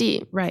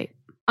PTSD. Right.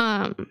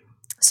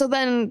 So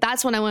then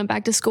that's when I went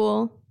back to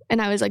school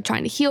and I was like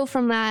trying to heal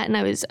from that. And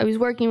I was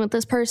working with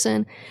this person,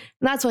 and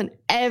that's when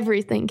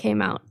everything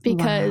came out,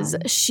 because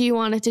she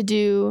wanted to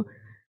do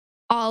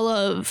all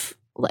of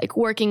like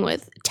working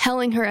with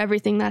telling her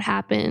everything that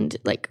happened,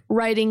 like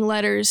writing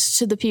letters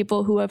to the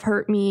people who have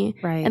hurt me,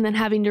 Right. and then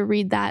having to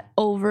read that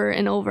over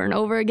and over and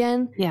over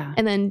again, Yeah.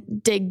 and then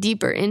dig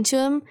deeper into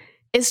them.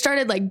 It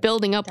started like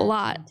building up a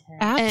lot.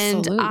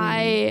 Absolutely.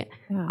 And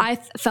I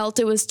felt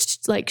it was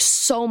like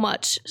so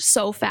much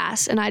so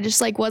fast, and I just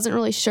like wasn't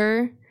really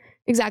sure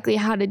exactly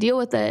how to deal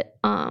with it.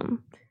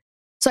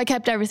 So I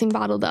kept everything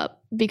bottled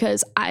up,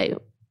 because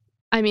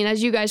I mean,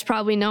 as you guys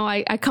probably know,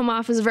 I come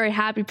off as a very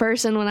happy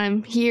person when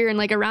I'm here and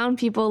like around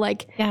people.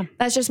 Like,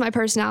 that's just my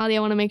personality. I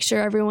want to make sure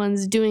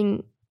everyone's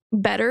doing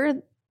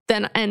better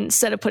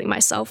instead of putting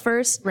myself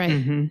first. Right.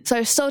 Mm-hmm. So I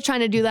was still trying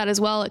to do that as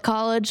well at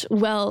college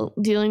while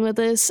dealing with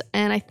this.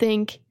 And I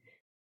think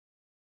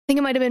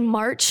it might have been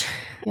March.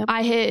 Yep.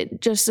 I hit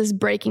just this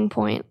breaking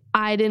point.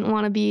 I didn't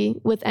want to be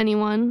with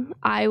anyone.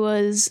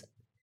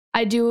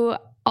 I do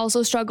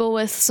also struggle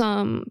with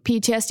some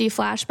PTSD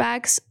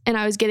flashbacks, and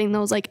I was getting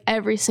those like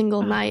every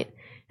single night,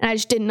 and I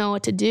just didn't know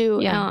what to do.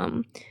 Yeah.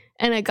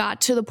 And it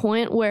got to the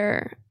point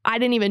where I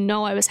didn't even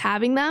know I was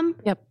having them.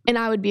 Yep. And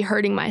I would be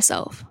hurting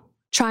myself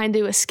trying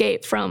to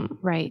escape from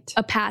Right.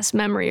 a past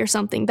memory or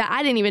something that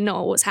I didn't even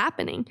know was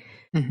happening.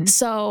 Mm-hmm.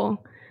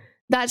 So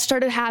that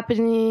started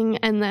happening,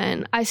 and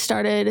then I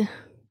started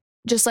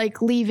just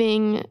like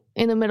leaving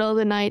in the middle of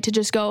the night to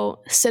just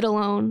go sit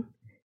alone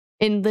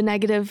in the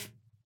negative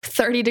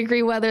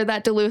 30-degree weather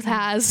that Duluth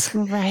has.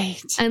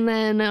 Right. And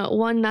then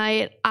one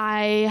night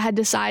I had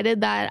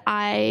decided that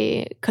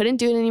I couldn't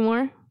do it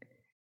anymore.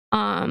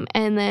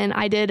 And then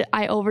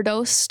I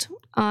overdosed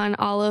on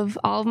all of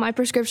my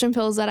prescription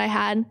pills that I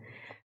had.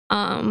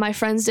 My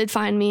friends did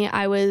find me.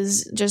 I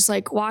was just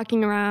like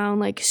walking around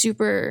like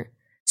super,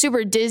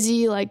 super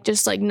dizzy, like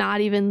just like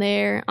not even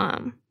there.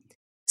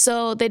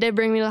 So they did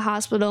bring me to the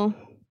hospital.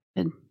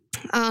 Good.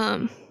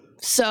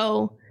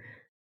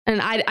 And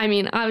I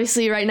mean,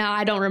 obviously right now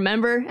I don't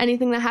remember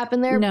anything that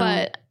happened there, No.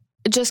 but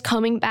just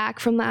coming back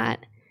from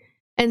that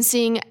and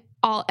seeing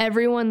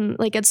everyone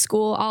like at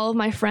school, all of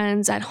my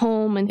friends at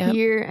home and Yep.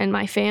 here, and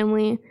my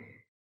family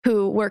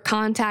who were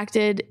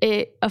contacted,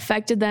 it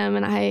affected them.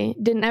 And I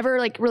didn't ever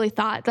like really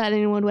thought that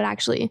anyone would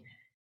actually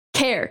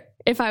care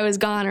if I was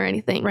gone or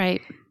anything.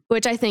 Right.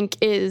 Which I think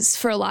is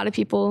for a lot of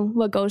people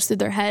what goes through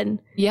their head.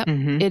 Yep.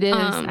 Mm-hmm. It is.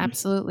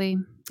 Absolutely.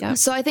 Yep.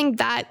 So I think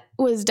that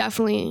was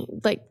definitely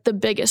like the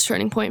biggest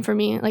turning point for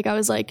me. Like I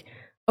was like,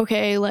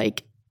 okay,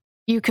 like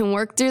you can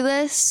work through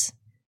this,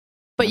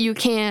 but you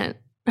can't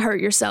hurt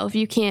yourself.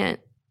 You can't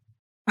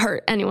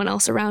hurt anyone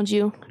else around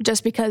you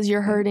just because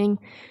you're hurting.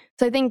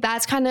 So I think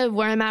that's kind of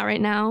where I'm at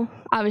right now.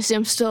 Obviously,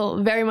 I'm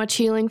still very much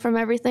healing from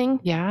everything,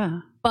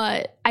 Yeah.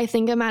 but I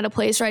think I'm at a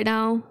place right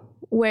now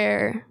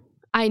where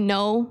I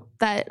know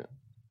that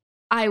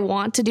I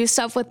want to do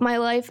stuff with my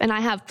life and I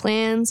have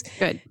plans.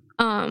 Good.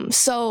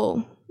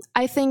 So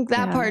I think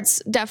that Yeah.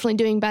 part's definitely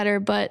doing better,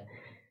 but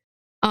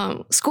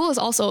school is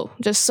also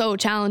just so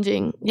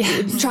challenging.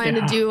 Yeah. Trying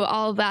to do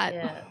all of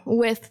that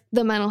with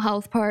the mental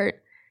health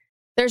part.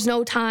 There's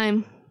no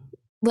time.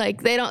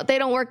 Like they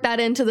don't work that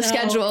into the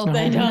schedule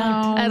they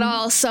don't. at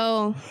all.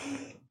 So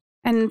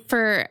And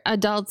for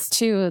adults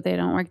too, they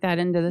don't work that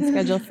into the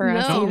schedule for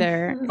us No.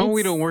 either. Oh, we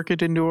It's- don't work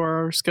it into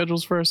our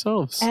schedules for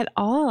ourselves. at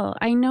all.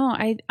 I know.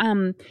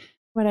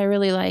 What I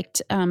really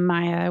liked,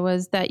 Maya,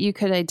 was that you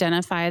could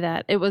identify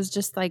that it was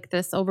just like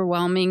this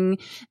overwhelming.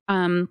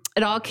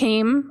 It all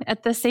came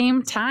at the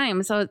same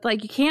time, so it's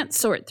like you can't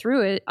sort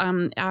through it.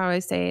 I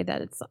always say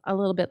that it's a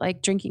little bit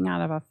like drinking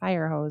out of a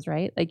fire hose,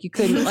 right? Like you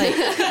couldn't like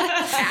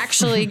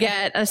actually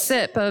get a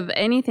sip of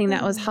anything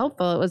that was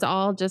helpful. It was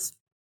all just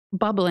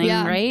bubbling,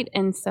 Yeah. right?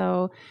 And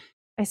so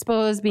I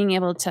suppose being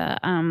able to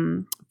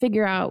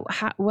figure out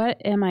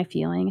what am I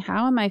feeling?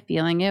 How am I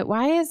feeling it?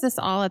 Why is this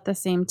all at the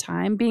same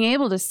time? Being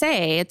able to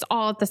say it's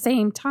all at the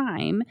same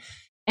time,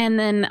 and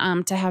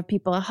then to have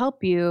people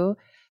help you,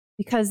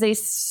 because they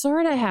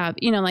sort of have,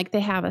 like they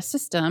have a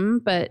system,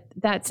 but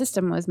that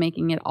system was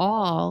making it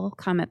all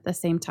come at the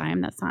same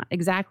time. That's not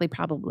exactly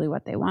probably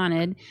what they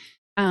wanted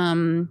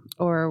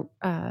or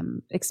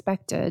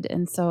expected.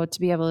 And so to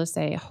be able to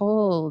say,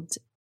 hold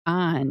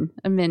on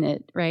a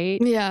minute, right?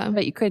 yeah,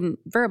 But you couldn't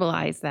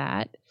verbalize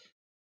that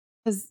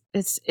because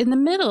it's in the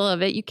middle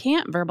of it. You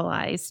can't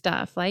verbalize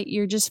stuff. Like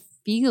you're just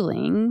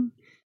feeling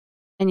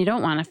and you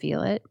don't want to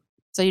feel it.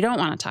 So you don't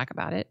want to talk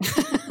about it.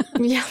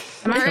 yeah.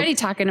 I'm already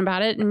talking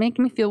about it and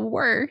making me feel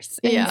worse.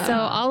 And Yeah. so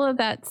all of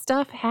that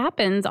stuff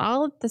happens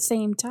all at the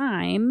same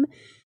time.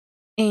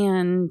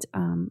 And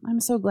I'm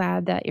so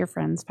glad that your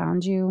friends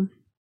found you.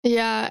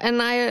 Yeah, and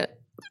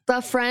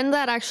the friend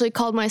that actually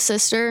called my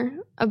sister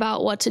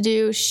about what to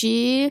do,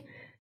 she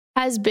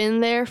has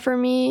been there for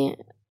me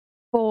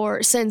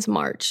since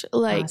March.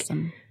 Like,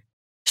 Awesome.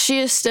 she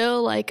is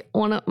still like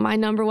one of my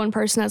number one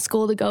person at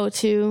school to go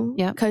to.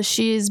 Yep. Because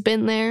she's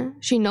been there.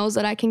 She knows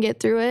that I can get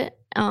through it.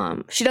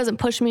 She doesn't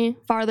push me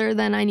farther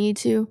than I need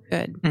to.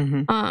 Good.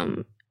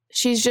 Mm-hmm.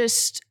 She's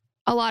just,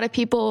 a lot of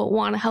people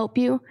want to help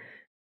you,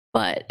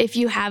 but if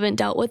you haven't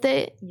dealt with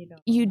it,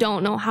 you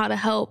don't know how to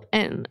help.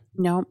 And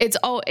No.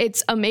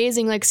 it's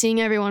amazing, like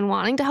seeing everyone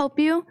wanting to help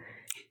you,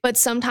 but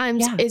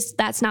sometimes Yeah.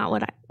 that's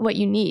not what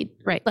you need.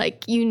 Right.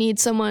 Like, you need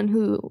someone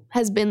who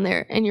has been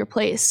there in your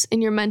place,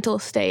 in your mental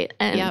state.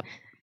 And Yep.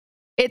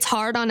 it's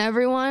hard on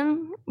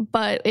everyone,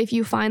 but if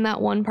you find that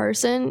one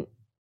person,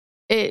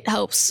 it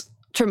helps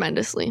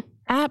tremendously.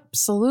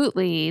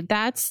 Absolutely.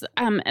 That's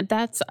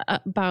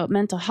about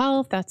mental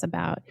health. That's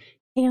about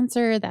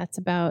cancer. That's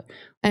about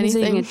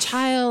losing Anything. a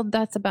child.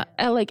 That's about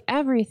like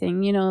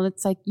everything. You know,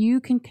 it's like you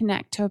can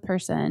connect to a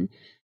person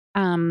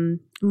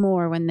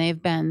more when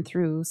they've been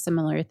through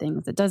similar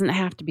things. It doesn't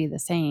have to be the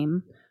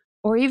same,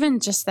 or even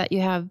just that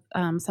you have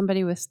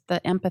somebody with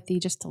the empathy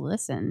just to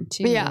listen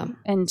to, Yeah.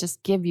 and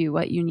just give you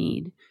what you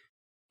need.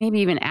 Maybe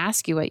even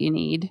ask you what you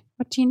need.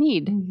 What do you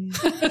need?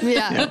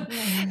 Yeah.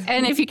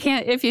 And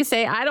if you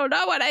say, I don't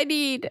know what I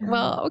need,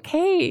 well,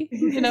 okay,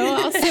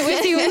 I'll sit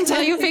with you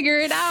until you figure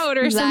it out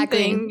or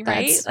something,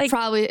 right? That's Like,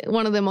 probably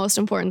one of the most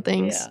important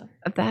things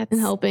that's in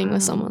helping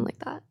with someone like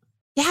that.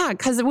 Yeah,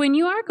 because when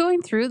you are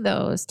going through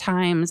those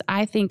times,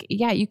 I think,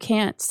 you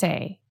can't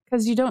say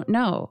because you don't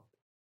know,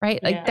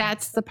 right? Like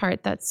that's the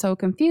part that's so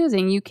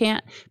confusing. You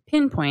can't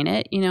pinpoint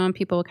it, and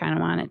people kind of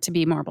want it to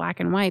be more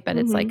black and white, but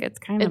it's like it's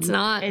kind of It's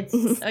not. It's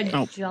a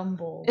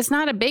jumble. It's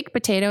not a baked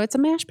potato, it's a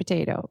mashed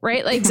potato,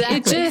 right? Like Exactly.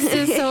 it just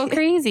is so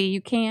crazy.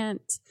 You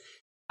can't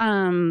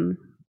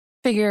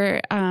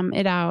figure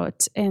it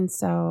out. And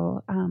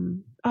so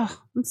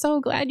I'm so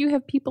glad you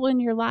have people in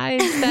your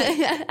lives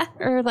that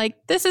are like,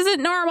 this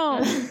isn't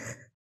normal.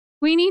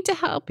 We need to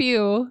help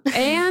you.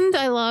 And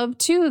I love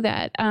too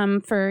that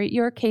for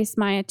your case,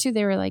 Maya, too,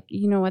 they were like,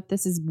 you know what,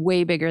 this is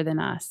way bigger than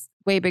us,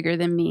 way bigger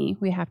than me.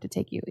 We have to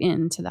take you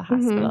into the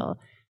hospital.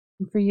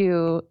 And for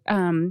you,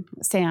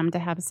 Sam, to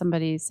have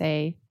somebody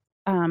say,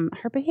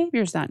 her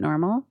behavior's not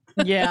normal.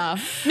 Yeah.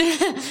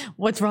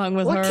 What's wrong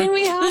with her? What can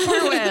we help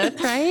her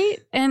with, right?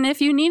 And if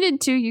you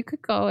needed to, you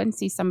could go and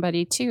see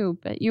somebody too,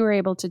 but you were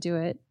able to do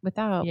it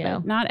without. Yeah.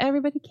 But not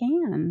everybody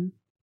can.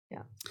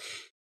 Yeah.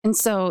 And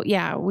so,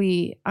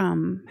 we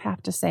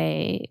have to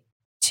say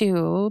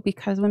too,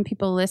 because when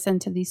people listen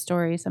to these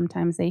stories,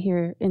 sometimes they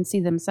hear and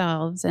see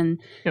themselves, and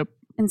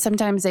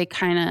sometimes they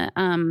kind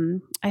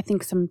of, I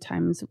think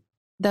sometimes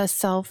the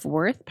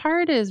self-worth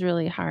part is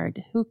really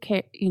hard.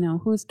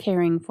 Who's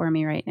caring for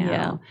me right now?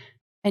 Yeah.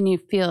 And you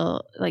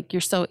feel like you're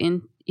so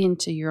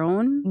into your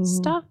own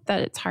stuff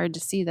that it's hard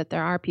to see that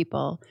there are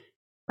people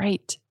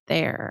right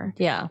there.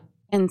 Yeah.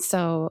 And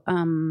so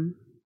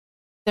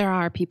there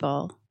are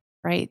people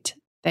right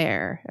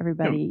there,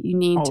 everybody. You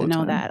need to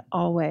know that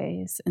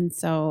always. And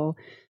so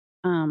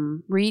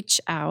reach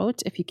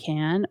out if you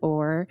can,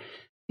 or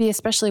be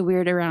especially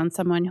weird around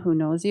someone who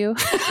knows you.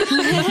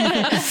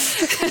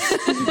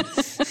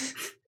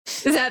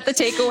 Is that the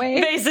takeaway?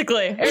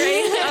 Basically.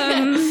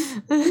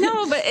 Right?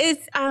 No, but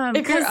it's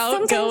if you're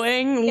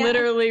outgoing,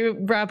 literally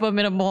wrap them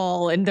in a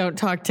mall and don't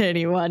talk to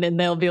anyone, and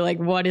they'll be like,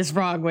 what is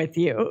wrong with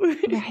you?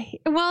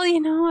 Right. Well,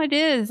 it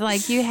is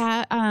like you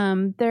have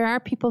there are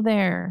people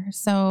there.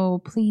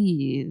 So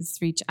please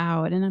reach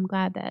out. And I'm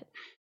glad that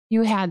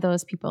you had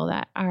those people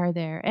that are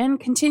there and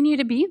continue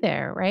to be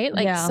there, right?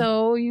 Like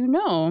so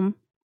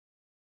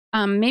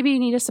maybe you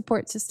need a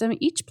support system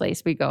each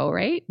place we go,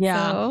 right?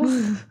 Yeah.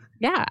 So,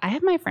 I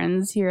have my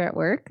friends here at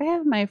work. I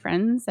have my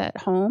friends at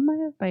home. I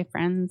have my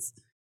friends.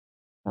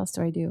 What else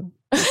do I do?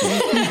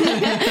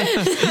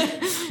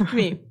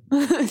 Me.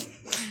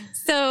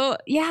 So,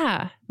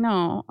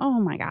 oh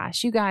my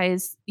gosh, you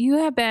guys, you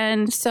have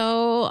been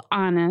so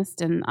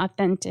honest and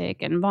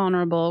authentic and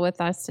vulnerable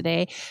with us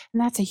today.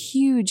 And that's a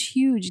huge,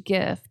 huge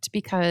gift,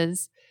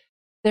 because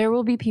there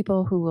will be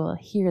people who will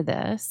hear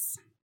this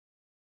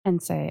and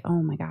say,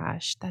 oh my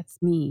gosh,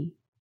 that's me.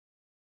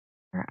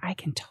 Or I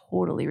can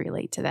totally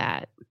relate to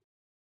that.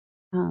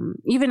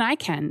 Even I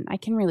can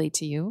relate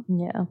to you.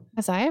 Yeah.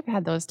 Because I have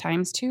had those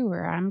times too,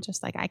 where I'm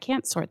just like, I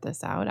can't sort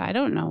this out. I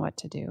don't know what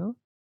to do.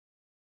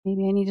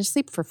 Maybe I need to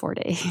sleep for 4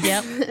 days.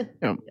 Yep.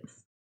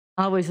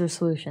 Always a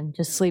solution.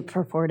 Just sleep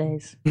for 4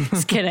 days.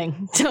 Just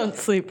kidding. Don't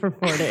sleep for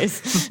 4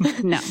 days.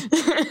 No.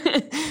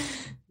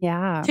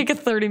 Yeah. Take a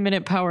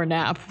 30-minute power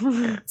nap.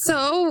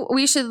 So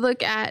we should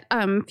look at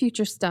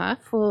future stuff.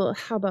 We'll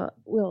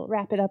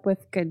wrap it up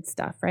with good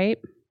stuff, right?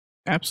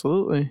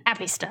 Absolutely.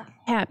 Happy stuff.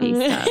 Happy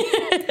stuff.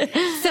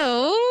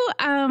 So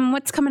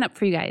what's coming up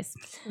for you guys?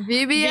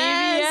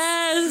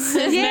 VBS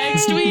is Yay!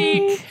 next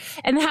week.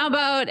 And how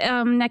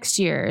about next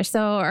year?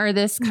 So or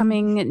this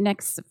coming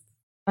next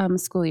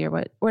school year,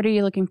 what are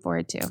you looking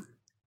forward to?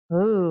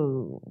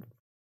 Ooh.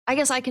 I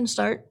guess I can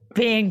start.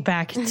 Being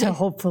back to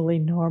hopefully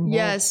normal.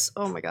 Yes.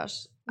 Oh my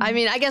gosh. I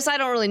mean, I guess I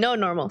don't really know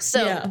normal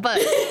still, Yeah. but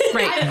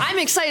I'm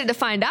excited to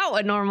find out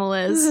what normal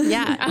is.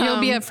 Yeah,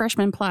 you'll be a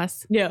freshman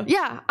plus. Yeah.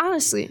 Yeah,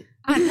 honestly.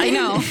 I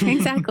know,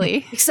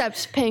 exactly.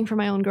 Except paying for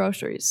my own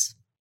groceries.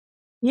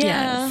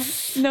 Yeah.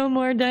 Yes. No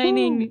more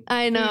dining.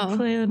 I know.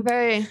 plan.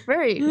 Very,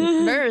 very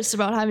nervous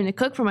about having to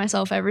cook for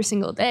myself every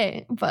single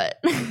day, but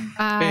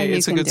Hey,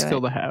 it's a good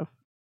skill to have.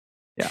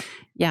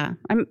 Yeah,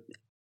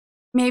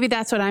 maybe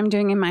that's what I'm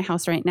doing in my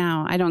house right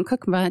now. I don't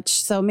cook much,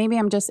 so maybe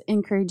I'm just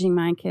encouraging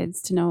my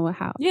kids to know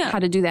how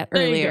to do that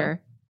There you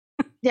earlier.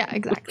 yeah,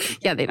 exactly.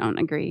 Yeah, they don't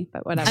agree,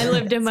 but whatever. I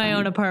lived in It's my fine.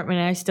 own apartment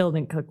and I still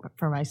didn't cook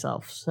for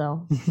myself.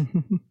 So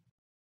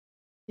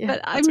Yeah,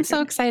 But that's I'm so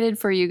okay. excited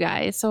for you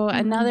guys. So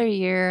another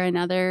year,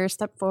 another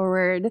step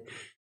forward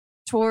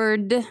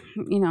toward,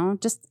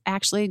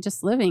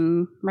 just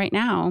living right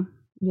now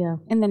yeah.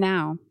 in the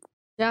now.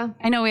 Yeah.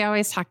 I know we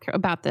always talk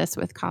about this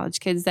with college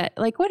kids that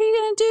like, what are you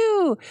going to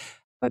do?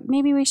 But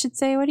maybe we should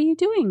say, what are you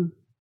doing?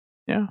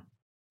 Yeah.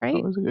 Right?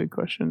 That was a good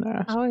question to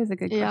ask. Always a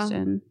good Yeah.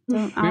 question.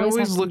 Don't We always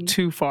have look to-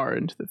 too far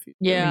into the future.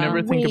 Yeah. We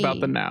never think about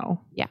the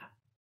now.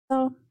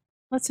 So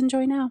let's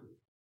enjoy now.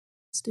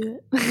 Let's do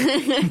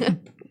it.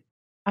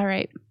 All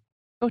right.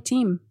 Go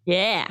team.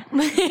 Yeah.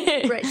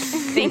 Right.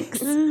 Thanks.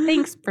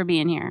 Thanks for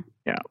being here.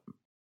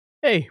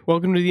 Hey,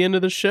 welcome to the end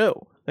of the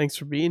show. Thanks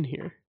for being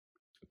here.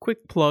 A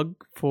quick plug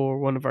for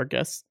one of our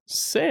guests,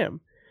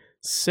 Sam.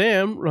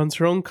 Sam runs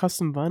her own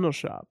custom vinyl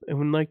shop and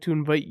would like to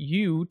invite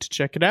you to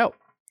check it out.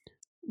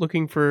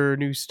 Looking for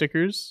new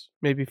stickers,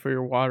 maybe for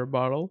your water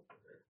bottle,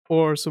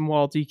 or some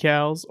wall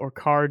decals or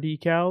car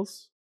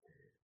decals,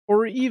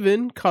 or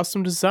even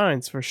custom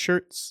designs for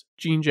shirts,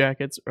 jean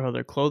jackets, or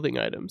other clothing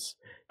items.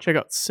 Check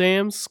out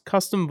Sam's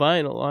Custom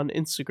Vinyl on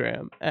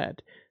Instagram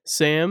at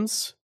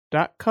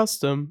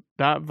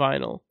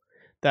sams.custom.vinyl.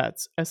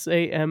 That's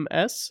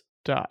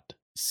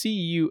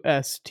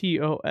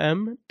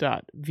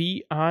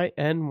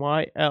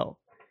SAMS.CUSTOM.VINYL.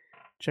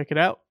 Check it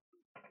out.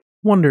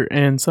 Wonder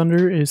and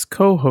Sunder is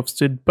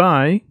co-hosted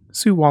by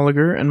Sue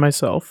Walliger and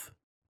myself,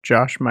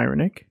 Josh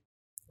Myronik.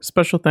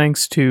 Special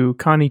thanks to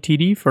Connie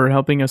TD for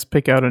helping us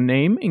pick out a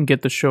name and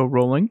get the show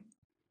rolling.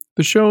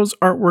 The show's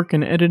artwork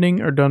and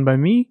editing are done by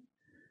me.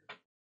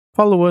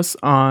 Follow us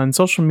on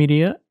social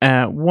media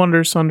at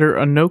Wonder Sunder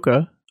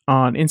Anoka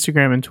on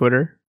Instagram and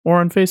Twitter, or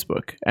on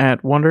Facebook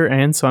at Wonder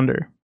and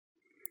Sunder.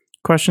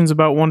 Questions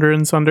about Wonder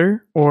and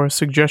Sunder or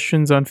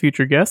suggestions on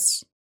future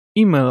guests?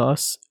 Email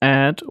us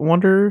at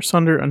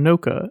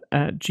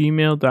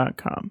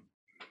wondersunderanoka@gmail.com.